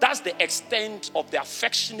 That's the extent of the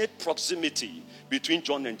affectionate proximity between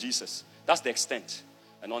John and Jesus. That's the extent.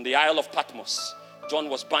 And on the Isle of Patmos, John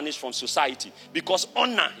was banished from society because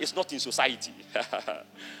honor is not in society. Because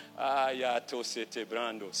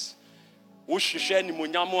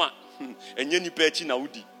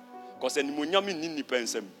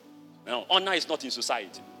honor is not in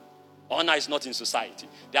society. Honor is not in society.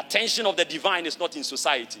 The attention of the divine is not in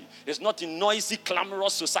society. It's not in noisy,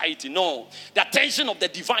 clamorous society. No. The attention of the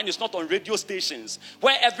divine is not on radio stations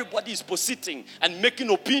where everybody is positing and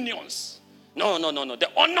making opinions. No. The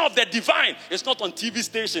honor of the divine is not on TV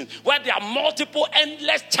stations where there are multiple,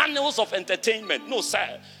 endless channels of entertainment. No,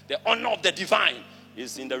 sir. The honor of the divine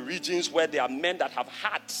is in the regions where there are men that have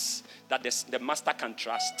hearts that the master can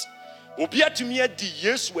trust. Yeah,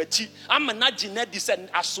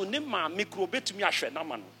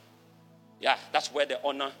 that's where the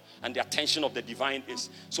honor and the attention of the divine is.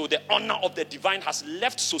 So the honor of the divine has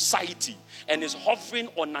left society and is hovering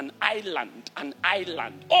on an island. An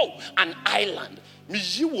island. Oh, an island.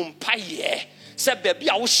 Yeah. Baby,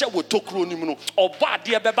 I wish I would talk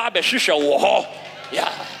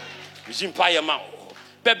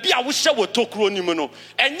to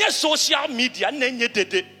and yes, social media,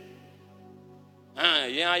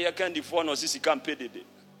 yeah, you can't afford no sisi can pay the day.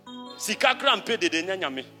 Sika can pay the day,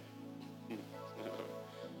 nyame.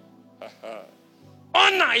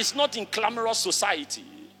 Honor is not in clamorous society.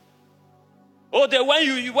 Oh, when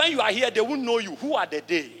you are here, they won't know you. Who are the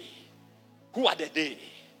day? Who are the day?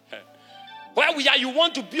 Where we are, you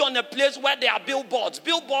want to be on a place where there are billboards.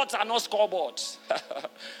 Billboards are not scoreboards.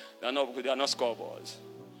 They are not scoreboards.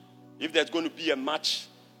 If there's going to be a match,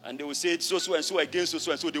 and they will say it's so and so against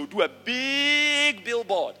so and so, they will do a big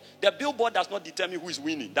billboard. The billboard does not determine who is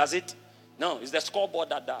winning, does it? No, it's the scoreboard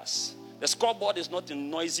that does. The scoreboard is not in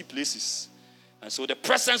noisy places. And so the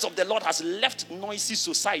presence of the Lord has left noisy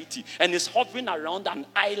society and is hovering around an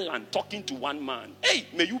island talking to one man. Hey,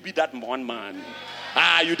 may you be that one man.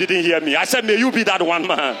 You didn't hear me. I said, may you be that one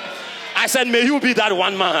man. I said, may you be that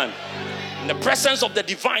one man. And the presence of the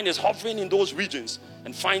divine is hovering in those regions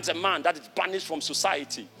and finds a man that is banished from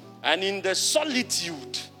society And in the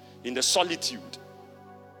solitude,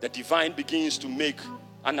 the divine begins to make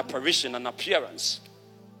an apparition, an appearance.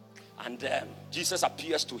 And Jesus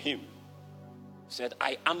appears to him. He said,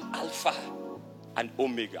 I am Alpha and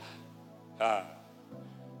Omega.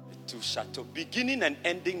 Beginning and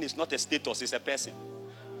ending is not a status, it's a person.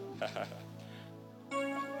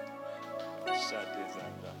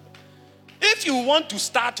 If you want to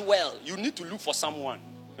start well, you need to look for someone.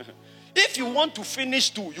 If you want to finish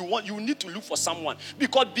too, you need to look for someone.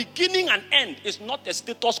 Because beginning and end is not a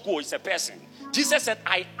status quo, it's a person. Jesus said,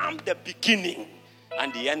 I am the beginning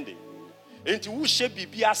and the ending. Because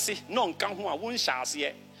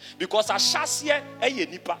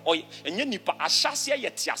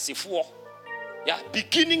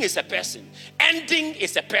beginning is a person, ending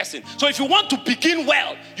is a person. So if you want to begin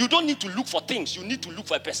well, you don't need to look for things, you need to look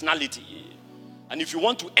for a personality. And if you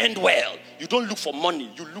want to end well, you don't look for money,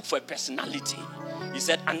 you look for a personality. He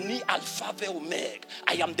said, Ani Alpha ve Omega.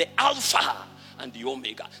 I am the Alpha and the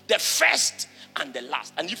Omega, the first and the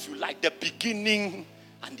last. And if you like, the beginning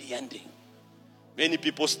and the ending. Many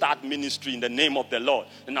people start ministry in the name of the Lord.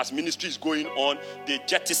 And as ministry is going on, they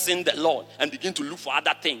jettison the Lord and begin to look for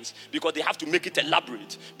other things because they have to make it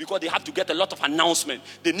elaborate. Because they have to get a lot of announcement.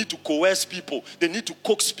 They need to coerce people. They need to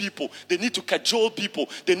coax people. They need to cajole people.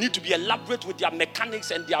 They need to be elaborate with their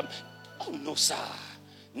mechanics and their... Oh, no, sir.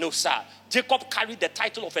 No, sir. Jacob carried the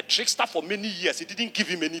title of a trickster for many years. He didn't give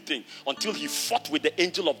him anything until he fought with the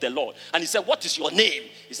angel of the Lord. And he said, what is your name?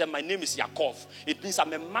 He said, my name is Yaakov. It means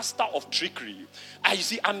I'm a master of trickery. You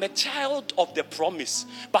see, I'm a child of the promise,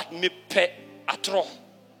 but me pe atro.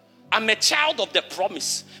 I'm a child of the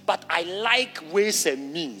promise, but I like ways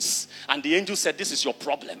and means. And the angel said, this is your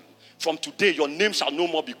problem. From today, your name shall no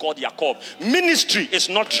more be called Yaakov. Ministry is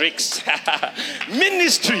not tricks.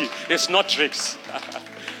 Ministry is not tricks.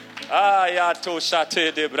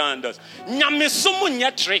 Nyamesum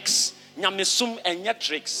nye tricks. Nyamesum enye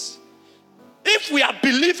tricks. If we are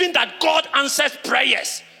believing that God answers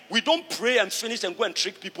prayers, we don't pray and finish and go and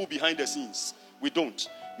trick people behind the scenes. We don't.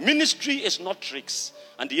 Ministry is not tricks.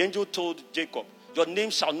 And the angel told Jacob, your name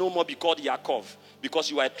shall no more be called Yaakov, because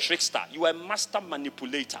you are a trickster. You are a master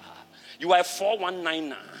manipulator. You are a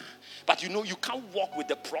 419er. But you can't walk with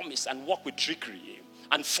the promise and walk with trickery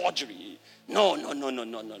and forgery. No.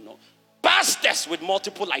 Pastors with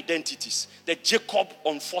multiple identities. The Jacob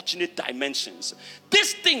unfortunate dimensions.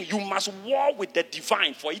 This thing, you must war with the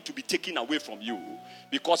divine for it to be taken away from you.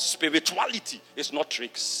 Because spirituality is not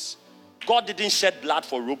tricks. God didn't shed blood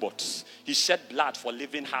for robots. He shed blood for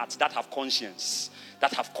living hearts that have conscience.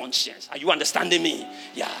 That have conscience. Are you understanding me?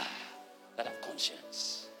 Yeah. That have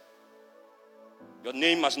conscience. Your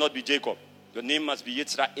name must not be Jacob. Your name must be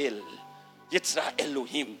Yitzrael. Yitzra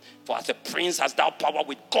Elohim, for as a prince hast thou power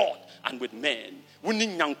with God and with men.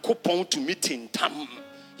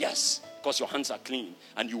 Yes, because your hands are clean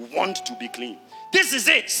and you want to be clean. This is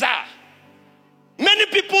it, sir. Many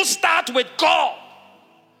people start with God.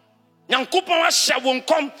 What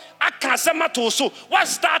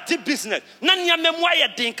started business? Nanya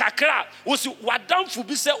memoya din kakra. Was wadam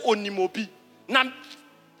fubise onimobi. Na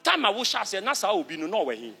time I wish I said nasa obi no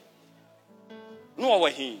way. No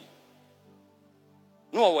way.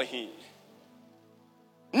 No way.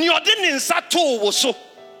 Nyodin sato woso.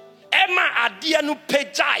 Emma adia no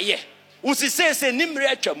pejaye. Usi se nimre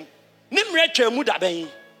atwam. Nimre atwamu da ben.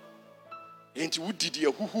 Enti wudidi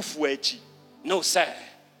ehuhufu achi. No sir.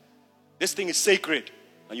 This thing is sacred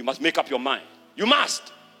and you must make up your mind. You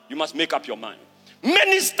must make up your mind.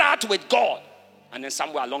 Many start with God. And then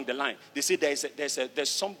somewhere along the line, they say there's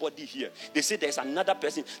somebody here. They say there's another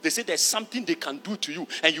person. They say there's something they can do to you.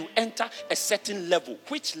 And you enter a certain level.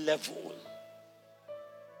 Which level?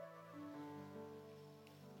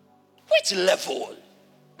 Which level?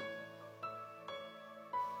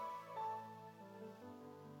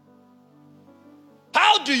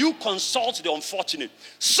 How do you consult the unfortunate?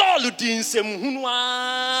 Saul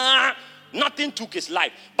nothing took his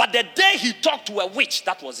life. But the day he talked to a witch,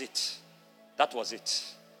 that was it. That was it.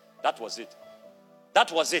 That was it.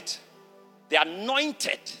 That was it. The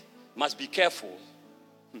anointed must be careful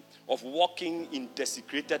of walking in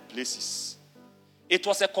desecrated places. It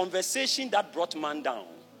was a conversation that brought man down.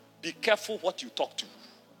 Be careful what you talk to.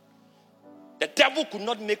 The devil could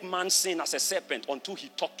not make man sin as a serpent until he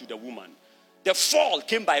talked to the woman. The fall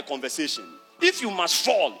came by a conversation. If you must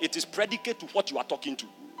fall, it is predicated to what you are talking to.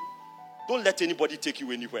 Don't let anybody take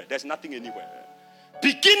you anywhere. There's nothing anywhere.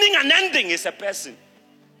 Beginning and ending is a person.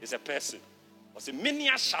 It's a person. Me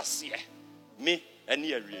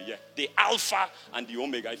any area. The Alpha and the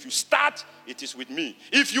Omega. If you start, it is with me.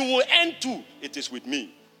 If you will end too, it is with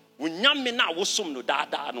me.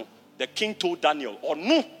 The king told Daniel, "Oh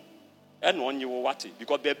no, and on you what?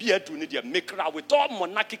 Because baby, I do need a maker with all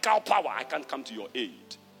monarchical power. I can't come to your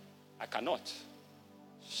aid. I cannot."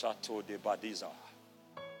 Chateau de Badiza.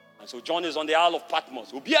 And so John is on the Isle of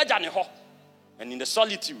Patmos. And in the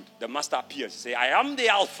solitude, the master appears. He says, "I am the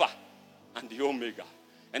Alpha and the Omega."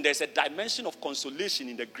 And there's a dimension of consolation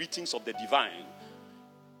in the greetings of the divine.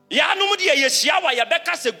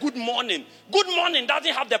 Say good morning. Good morning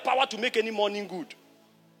doesn't have the power to make any morning good.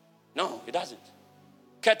 No, it doesn't.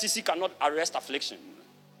 Courtesy cannot arrest affliction.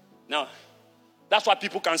 No. That's why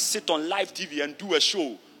people can sit on live TV and do a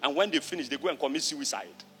show, and when they finish, they go and commit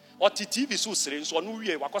suicide. Or TV so strange, so no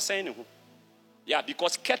way, yeah,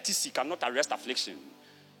 because courtesy cannot arrest affliction.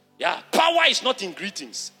 Yeah, power is not in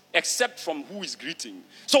greetings, except from who is greeting.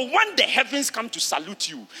 So when the heavens come to salute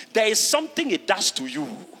you, there is something it does to you.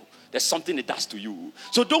 There's something it does to you.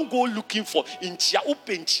 So don't go looking for inchia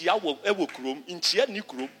upenchia ewokrom, inchia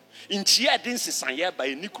nikrom, inchia dinsisanya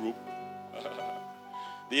by nikrom.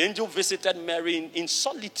 The angel visited Mary in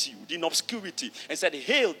solitude, in obscurity, and said,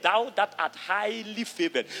 "Hail, thou that art highly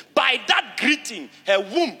favored." By that greeting, her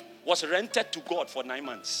womb was rented to God for 9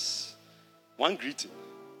 months. One greeting.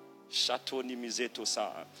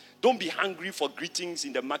 Don't be hungry for greetings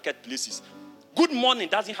in the marketplaces. Good morning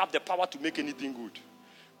doesn't have the power to make anything good.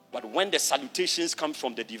 But when the salutations come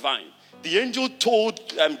from the divine, the angel told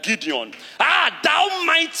Gideon, "Thou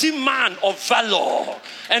mighty man of valor."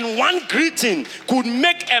 And one greeting could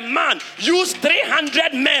make a man use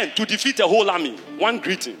 300 men to defeat a whole army. One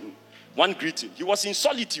greeting. One greeting. He was in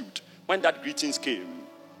solitude when that greetings came.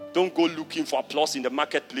 Don't go looking for applause in the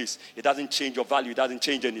marketplace. It doesn't change your value. It doesn't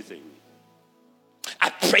change anything. I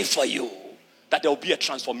pray for you that there will be a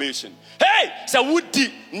transformation. Hey, so woody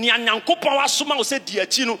nyanyankopon wasoma o se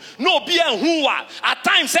diachi no no be enhuwa at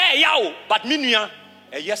times say yawo but minua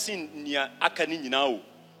yesin nia akani nyina o.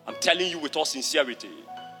 I'm telling you with all sincerity.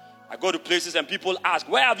 I go to places and people ask,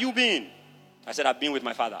 "Where have you been?" I said, "I've been with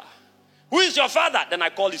my father." "Who is your father?" Then I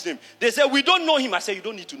call his name. They say, "We don't know him." I say, "You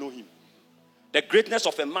don't need to know him." The greatness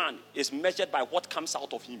of a man is measured by what comes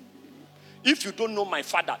out of him. If you don't know my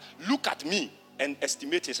father, look at me and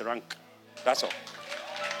estimate his rank. That's all.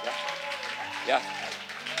 Yeah.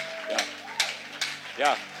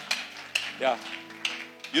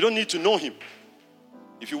 You don't need to know him.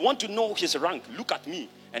 If you want to know his rank, look at me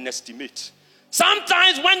and estimate.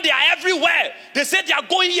 Sometimes when they are everywhere, they say they are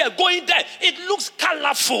going here, going there. It looks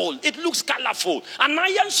colorful. And now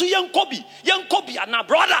young Kobe, and now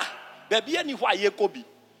brother. Baby, any why ye Kobe.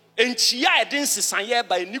 And chia didn't say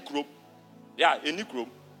by Nikro. Yeah, a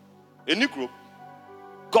Nikro.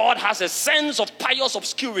 God has a sense of pious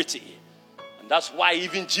obscurity. And that's why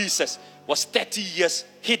even Jesus was 30 years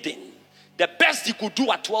hidden. The best he could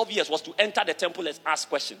do at 12 years was to enter the temple and ask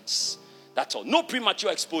questions. That's all. No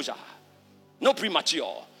premature exposure. No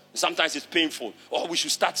premature. Sometimes it's painful. Or we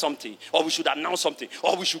should start something. Or we should announce something.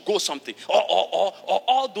 Or we should go something. Or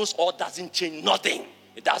all those all doesn't change nothing.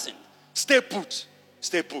 It doesn't. Stay put.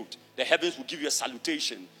 The heavens will give you a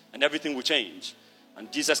salutation and everything will change.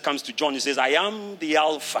 And Jesus comes to John. He says, "I am the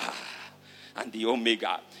Alpha and the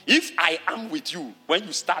Omega." If I am with you, when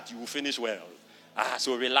you start, you will finish well.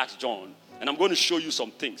 So relax, John. And I'm going to show you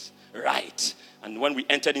some things. Right. And when we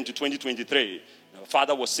entered into 2023, our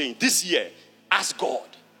Father was saying, this year, ask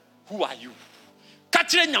God, "Who are you?"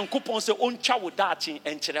 Because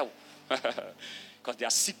there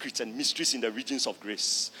are secrets and mysteries in the regions of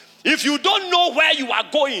grace. If you don't know where you are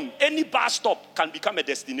going, any bus stop can become a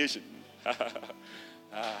destination.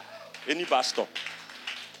 Any bus stop.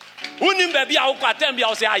 Unim baby I will attend me.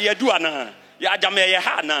 I say I do ana. Ya jameye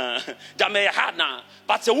ha na.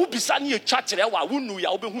 But se ubisa ni church re wa wunu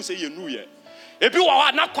ya obehu se ye nu ye. Ebi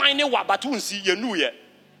wa na kwan ne wa but unsi ye nu ye.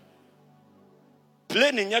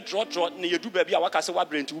 Plane nye trot ne ye do baby a waka se wa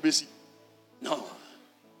brent ubesi. No.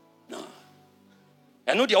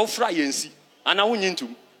 Eno de ofra ye nsi. Ana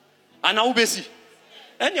wunyintum. Ana ubesi.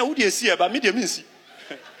 Enya wo de esi e ba me de minsi.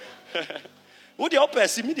 Wo de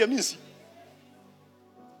opesi me de minsi.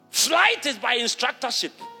 Flight is by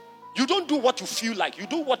instructorship. You don't do what you feel like. You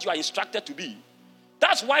do what you are instructed to be.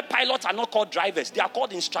 That's why pilots are not called drivers. They are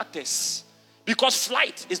called instructors. Because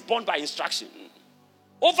flight is born by instruction.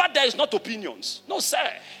 Over there is not opinions. No,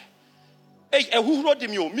 sir. Hey, who wrote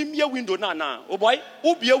him? Me window na. Oh boy,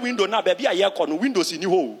 who be a window na? Baby, I hear corner windows in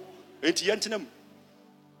your hole. Ain't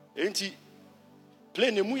he?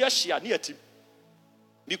 Play ne muya shia near tip.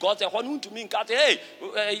 Because the one to me, hey,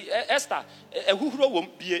 Esther, who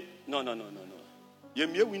won't be no. Your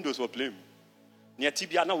mere windows were playing. Near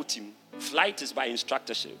Tibia now team. Flight is by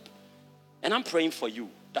instructorship. And I'm praying for you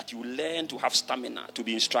that you learn to have stamina to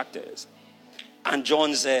be instructors. And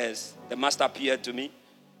John says, the master appeared to me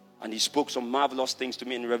and he spoke some marvelous things to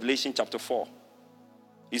me in Revelation chapter 4.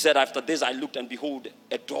 He said, after this I looked and behold,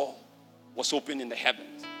 a door was opened in the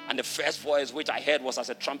heavens. And the first voice which I heard was as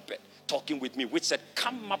a trumpet talking with me, which said,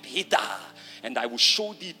 come up hither, and I will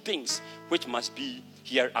show thee things which must be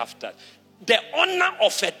hereafter. The honor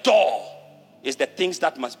of a door is the things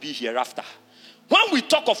that must be hereafter. When we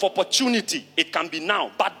talk of opportunity, it can be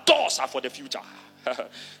now, but doors are for the future.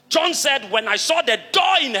 John said, when I saw the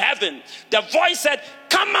door in heaven, the voice said,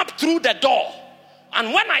 come up through the door.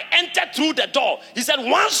 And when I entered through the door, he said,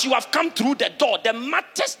 once you have come through the door, the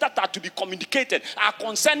matters that are to be communicated are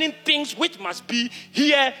concerning things which must be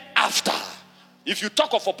hereafter. If you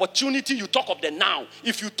talk of opportunity, you talk of the now.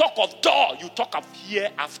 If you talk of door, you talk of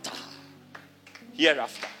hereafter.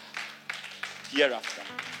 Hereafter. Hereafter.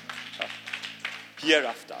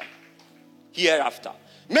 Hereafter. Hereafter.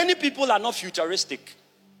 Many people are not futuristic.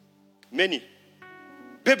 Many.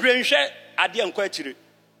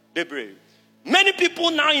 Many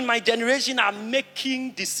people now in my generation are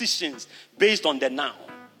making decisions based on the now.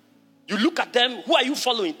 You look at them, who are you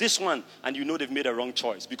following? This one. And you know they've made a wrong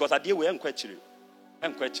choice. Because at the end,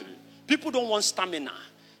 people don't want stamina.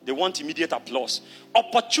 They want immediate applause.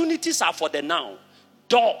 Opportunities are for the now.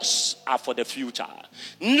 Doors are for the future.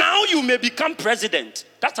 Now you may become president.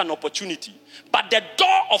 That's an opportunity. But the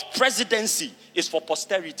door of presidency is for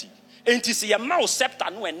posterity. It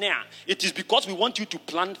is because we want you to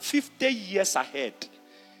plan 50 years ahead.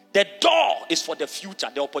 The door is for the future.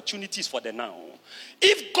 The opportunity is for the now.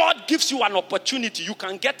 If God gives you an opportunity, you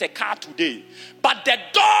can get a car today. But the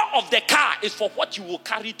door of the car is for what you will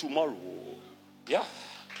carry tomorrow. Yeah.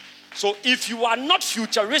 So if you are not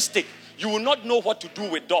futuristic, you will not know what to do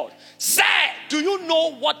with God. Sir, do you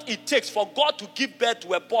know what it takes for God to give birth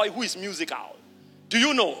to a boy who is musical? Do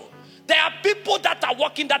you know? There are people that are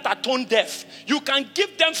walking that are tone deaf. You can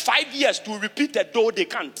give them 5 years to repeat a do, they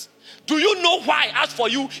can't. Do you know why? As for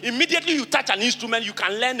you, immediately you touch an instrument, you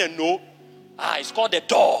can learn and know. It's called the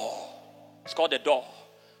door. It's called the door.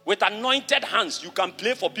 With anointed hands, you can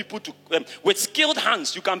play for people to, with skilled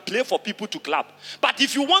hands, you can play for people to clap. But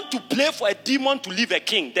if you want to play for a demon to leave a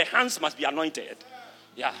king, the hands must be anointed.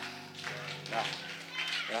 Yeah. Yeah.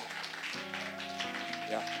 Yeah.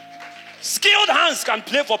 Yeah. Skilled hands can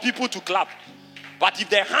play for people to clap. But if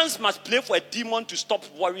their hands must play for a demon to stop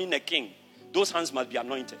worrying a king, those hands must be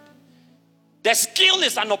anointed. The skill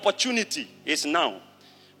is an opportunity, it's now.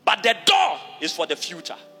 But the door is for the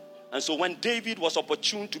future. And so when David was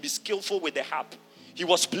opportune to be skillful with the harp, he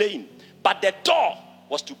was playing. But the door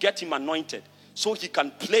was to get him anointed so he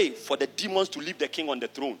can play for the demons to leave the king on the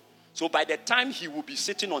throne. So by the time he will be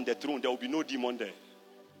sitting on the throne, there will be no demon there.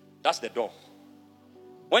 That's the door.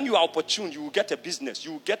 When you are opportune, you will get a business,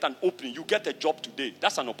 you will get an opening, you get a job today.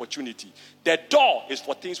 That's an opportunity. The door is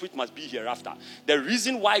for things which must be hereafter. The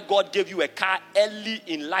reason why God gave you a car early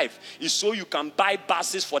in life is so you can buy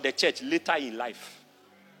buses for the church later in life.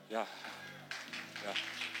 Yeah. Yeah.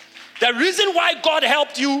 The reason why God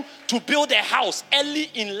helped you to build a house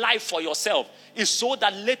early in life for yourself is so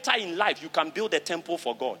that later in life you can build a temple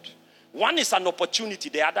for God. One is an opportunity,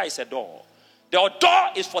 the other is a door. The door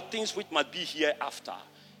is for things which must be hereafter.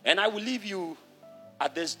 And I will leave you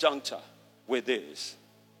at this juncture with this.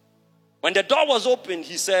 When the door was opened,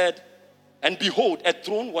 he said, and behold, a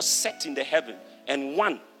throne was set in the heaven, and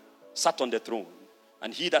one sat on the throne.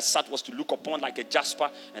 And he that sat was to look upon like a jasper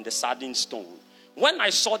and a sardine stone. When I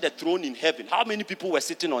saw the throne in heaven, how many people were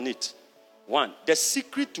sitting on it? One. The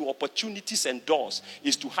secret to opportunities and doors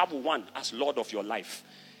is to have one as Lord of your life.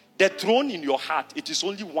 The throne in your heart, it is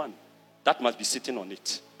only one that must be sitting on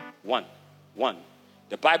it. One.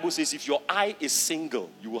 The Bible says if your eye is single,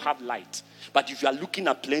 you will have light. But if you are looking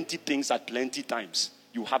at plenty things at plenty times,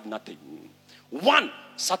 you have nothing. One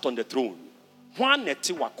sat on the throne. One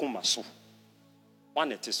eti wakumaso.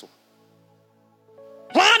 One eti wakumaso.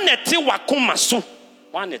 One eti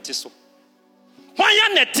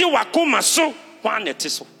wakumaso. One eti.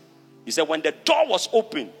 He said, when the door was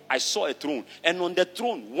open, I saw a throne. And on the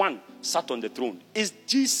throne, one sat on the throne. Is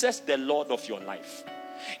Jesus the Lord of your life?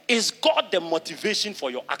 Is God the motivation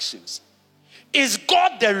for your actions? Is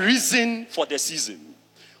God the reason for the season?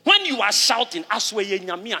 When you are shouting, Asweye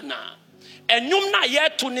nyamiana, and you na ye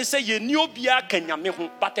to ne say ye niobia kenyame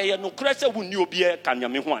ho, but ye no krese wu niobia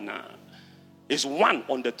kenyame ho ana. Is one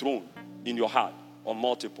on the throne in your heart or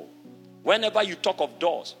multiple? Whenever you talk of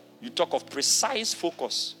doors, you talk of precise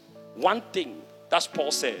focus. One thing, that's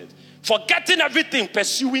Paul said. Forgetting everything,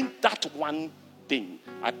 pursuing that one thing.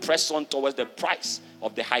 I press on towards the prize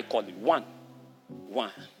of the high calling. One.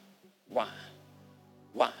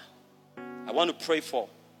 One. I want to pray for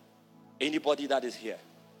anybody that is here.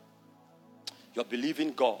 You're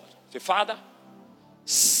believing God. Say, Father,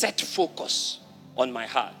 set focus on my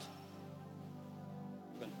heart.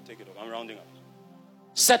 I'm going to take it over. I'm rounding up.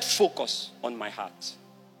 Set focus on my heart.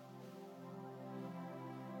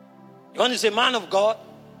 You want to say, man of God,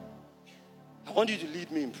 I want you to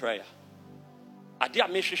lead me in prayer. Adia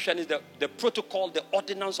Meshishan is the protocol, the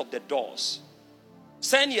ordinance of the doors.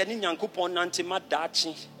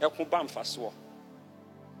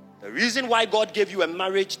 The reason why God gave you a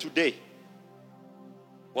marriage today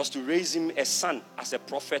was to raise him a son as a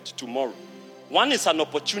prophet tomorrow. One is an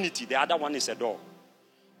opportunity, the other one is a door.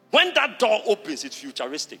 When that door opens, it's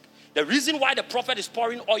futuristic. The reason why the prophet is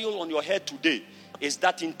pouring oil on your head today is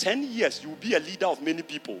that in 10 years, you will be a leader of many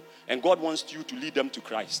people, and God wants you to lead them to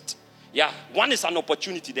Christ. Yeah, one is an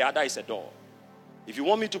opportunity, the other is a door. If you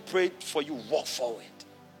want me to pray for you, walk forward.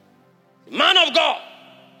 Man of God.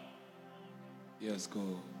 Yes,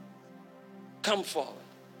 go. Come forward.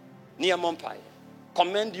 Niamompire.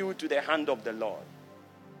 Commend you to the hand of the Lord.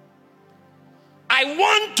 I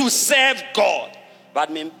want to serve God,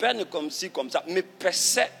 but me mpene komsi komsa me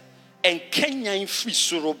pese en Kenya in free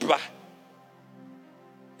surobra.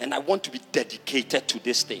 And I want to be dedicated to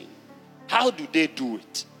this thing. How do they do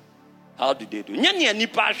it? How do they do it? Nyani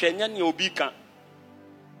nipa hwe nyani obi kan.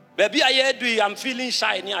 Baby I do I'm feeling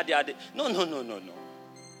shy ni ade.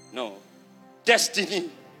 No. Destiny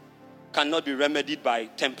cannot be remedied by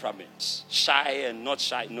temperaments. Shy and not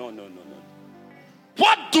shy. No.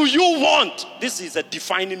 What do you want? This is a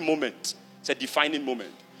defining moment. It's a defining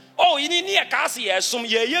moment. Oh, you need a kasi some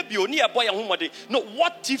boy. No,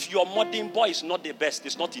 what if your modern boy is not the best?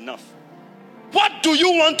 It's not enough. What do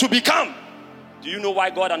you want to become? Do you know why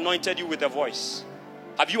God anointed you with a voice?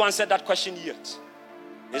 Have you answered that question yet?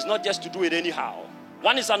 It's not just to do it anyhow.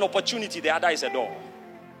 One is an opportunity, the other is a door.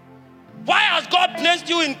 Why has God placed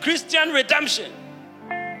you in Christian Redemption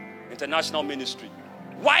International Ministry?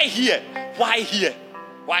 Why here? Why here?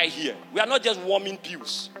 Why here? We are not just warming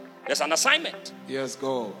pews. There's an assignment. Yes,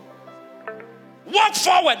 go. Walk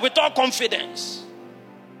forward with all confidence.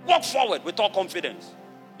 Walk forward with all confidence.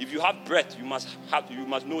 If you have breath, you must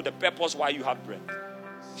know the purpose why you have breath.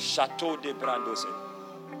 Chateau de Brandose.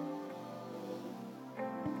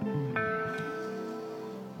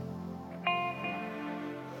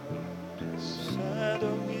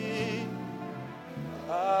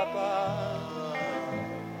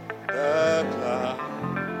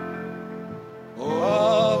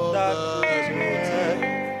 Of that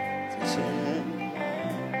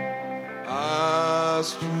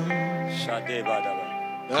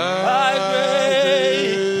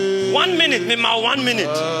One minute, Mima, 1 minute.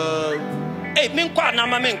 Hey, Minko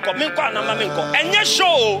Nama Minko. And yes,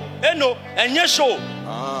 show, and yes,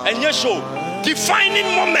 show.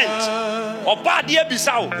 Defining moment. Obadia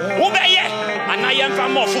Bisau. Obeye. And I am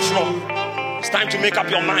from Mofufro. It's time to make up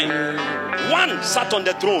your mind. One sat on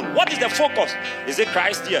the throne. What is the focus? Is it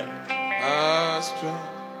Christ here?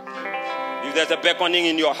 If there's a beckoning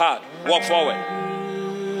in your heart, walk forward.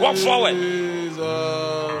 Walk forward.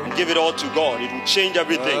 And give it all to God. It will change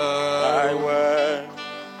everything. I will.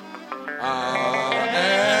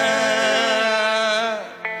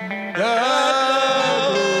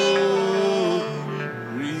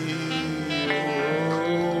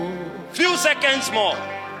 Few seconds more.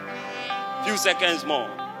 Few seconds more.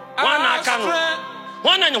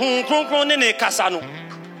 One and who in a casano.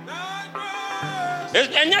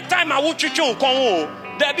 And that time I will treat you.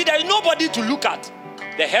 There is nobody to look at.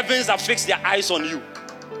 The heavens have fixed their eyes on you.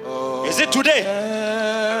 Is it today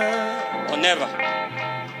or never?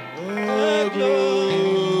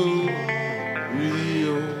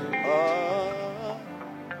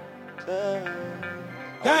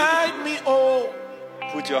 Guide me, oh.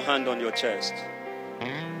 Put your hand on your chest.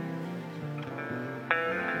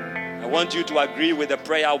 I want you to agree with the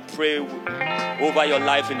prayer I'll pray over your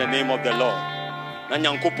life in the name of the Lord.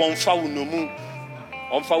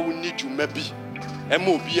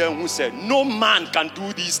 Who said, no man can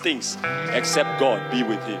do these things except God be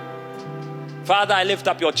with him. Father, I lift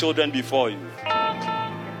up your children before you.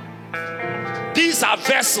 These are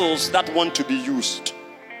vessels that want to be used.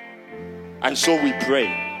 And so we pray.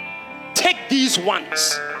 Take these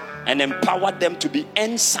ones and empower them to be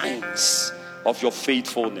ensigns of your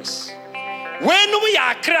faithfulness. When we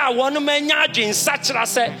are crying, one man in such a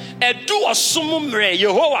say, a do a sumumre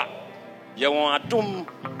Yehovah. You want dum.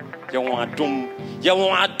 You want dum.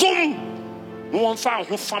 No one found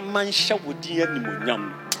who found man shall would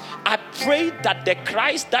I pray that the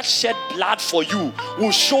Christ that shed blood for you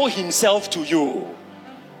will show himself to you.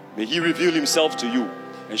 May he reveal himself to you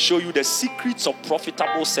and show you the secrets of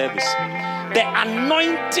profitable service. The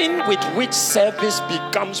anointing with which service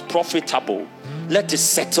becomes profitable, let it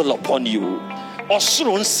settle upon you.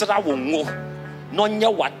 Osoro nsra wo ngo, no nya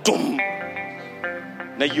wadom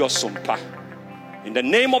na yosompa. In the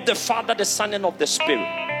name of the Father, the Son, and of the Spirit,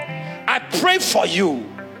 I pray for you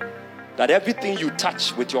that everything you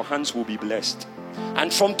touch with your hands will be blessed.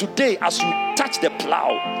 And from today, as you touch the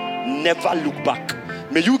plow, never look back.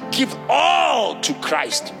 May you give all to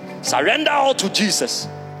Christ. Surrender all to Jesus.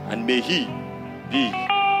 And may He be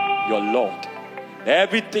your Lord.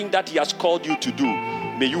 Everything that He has called you to do,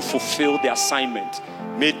 may you fulfill the assignment.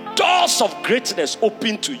 May doors of greatness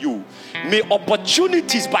open to you. May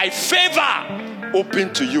opportunities by favor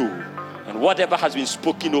open to you. And whatever has been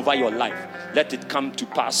spoken over your life, let it come to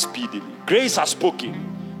pass speedily. Grace has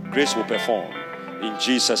spoken. Grace will perform. In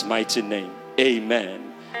Jesus' mighty name.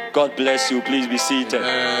 Amen. God bless you. Please be seated.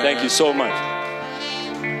 Thank you so much.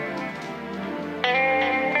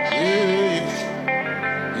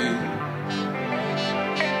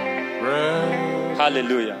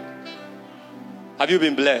 Hallelujah. Have you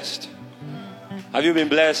been blessed? Have you been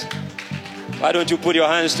blessed? Why don't you put your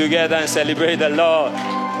hands together and celebrate the Lord?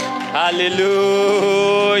 Hallelujah.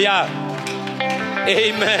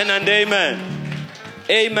 Amen and amen.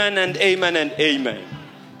 Amen and amen and amen.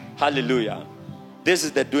 Hallelujah. This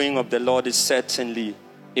is the doing of the Lord. It certainly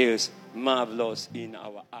is marvelous in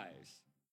our eyes.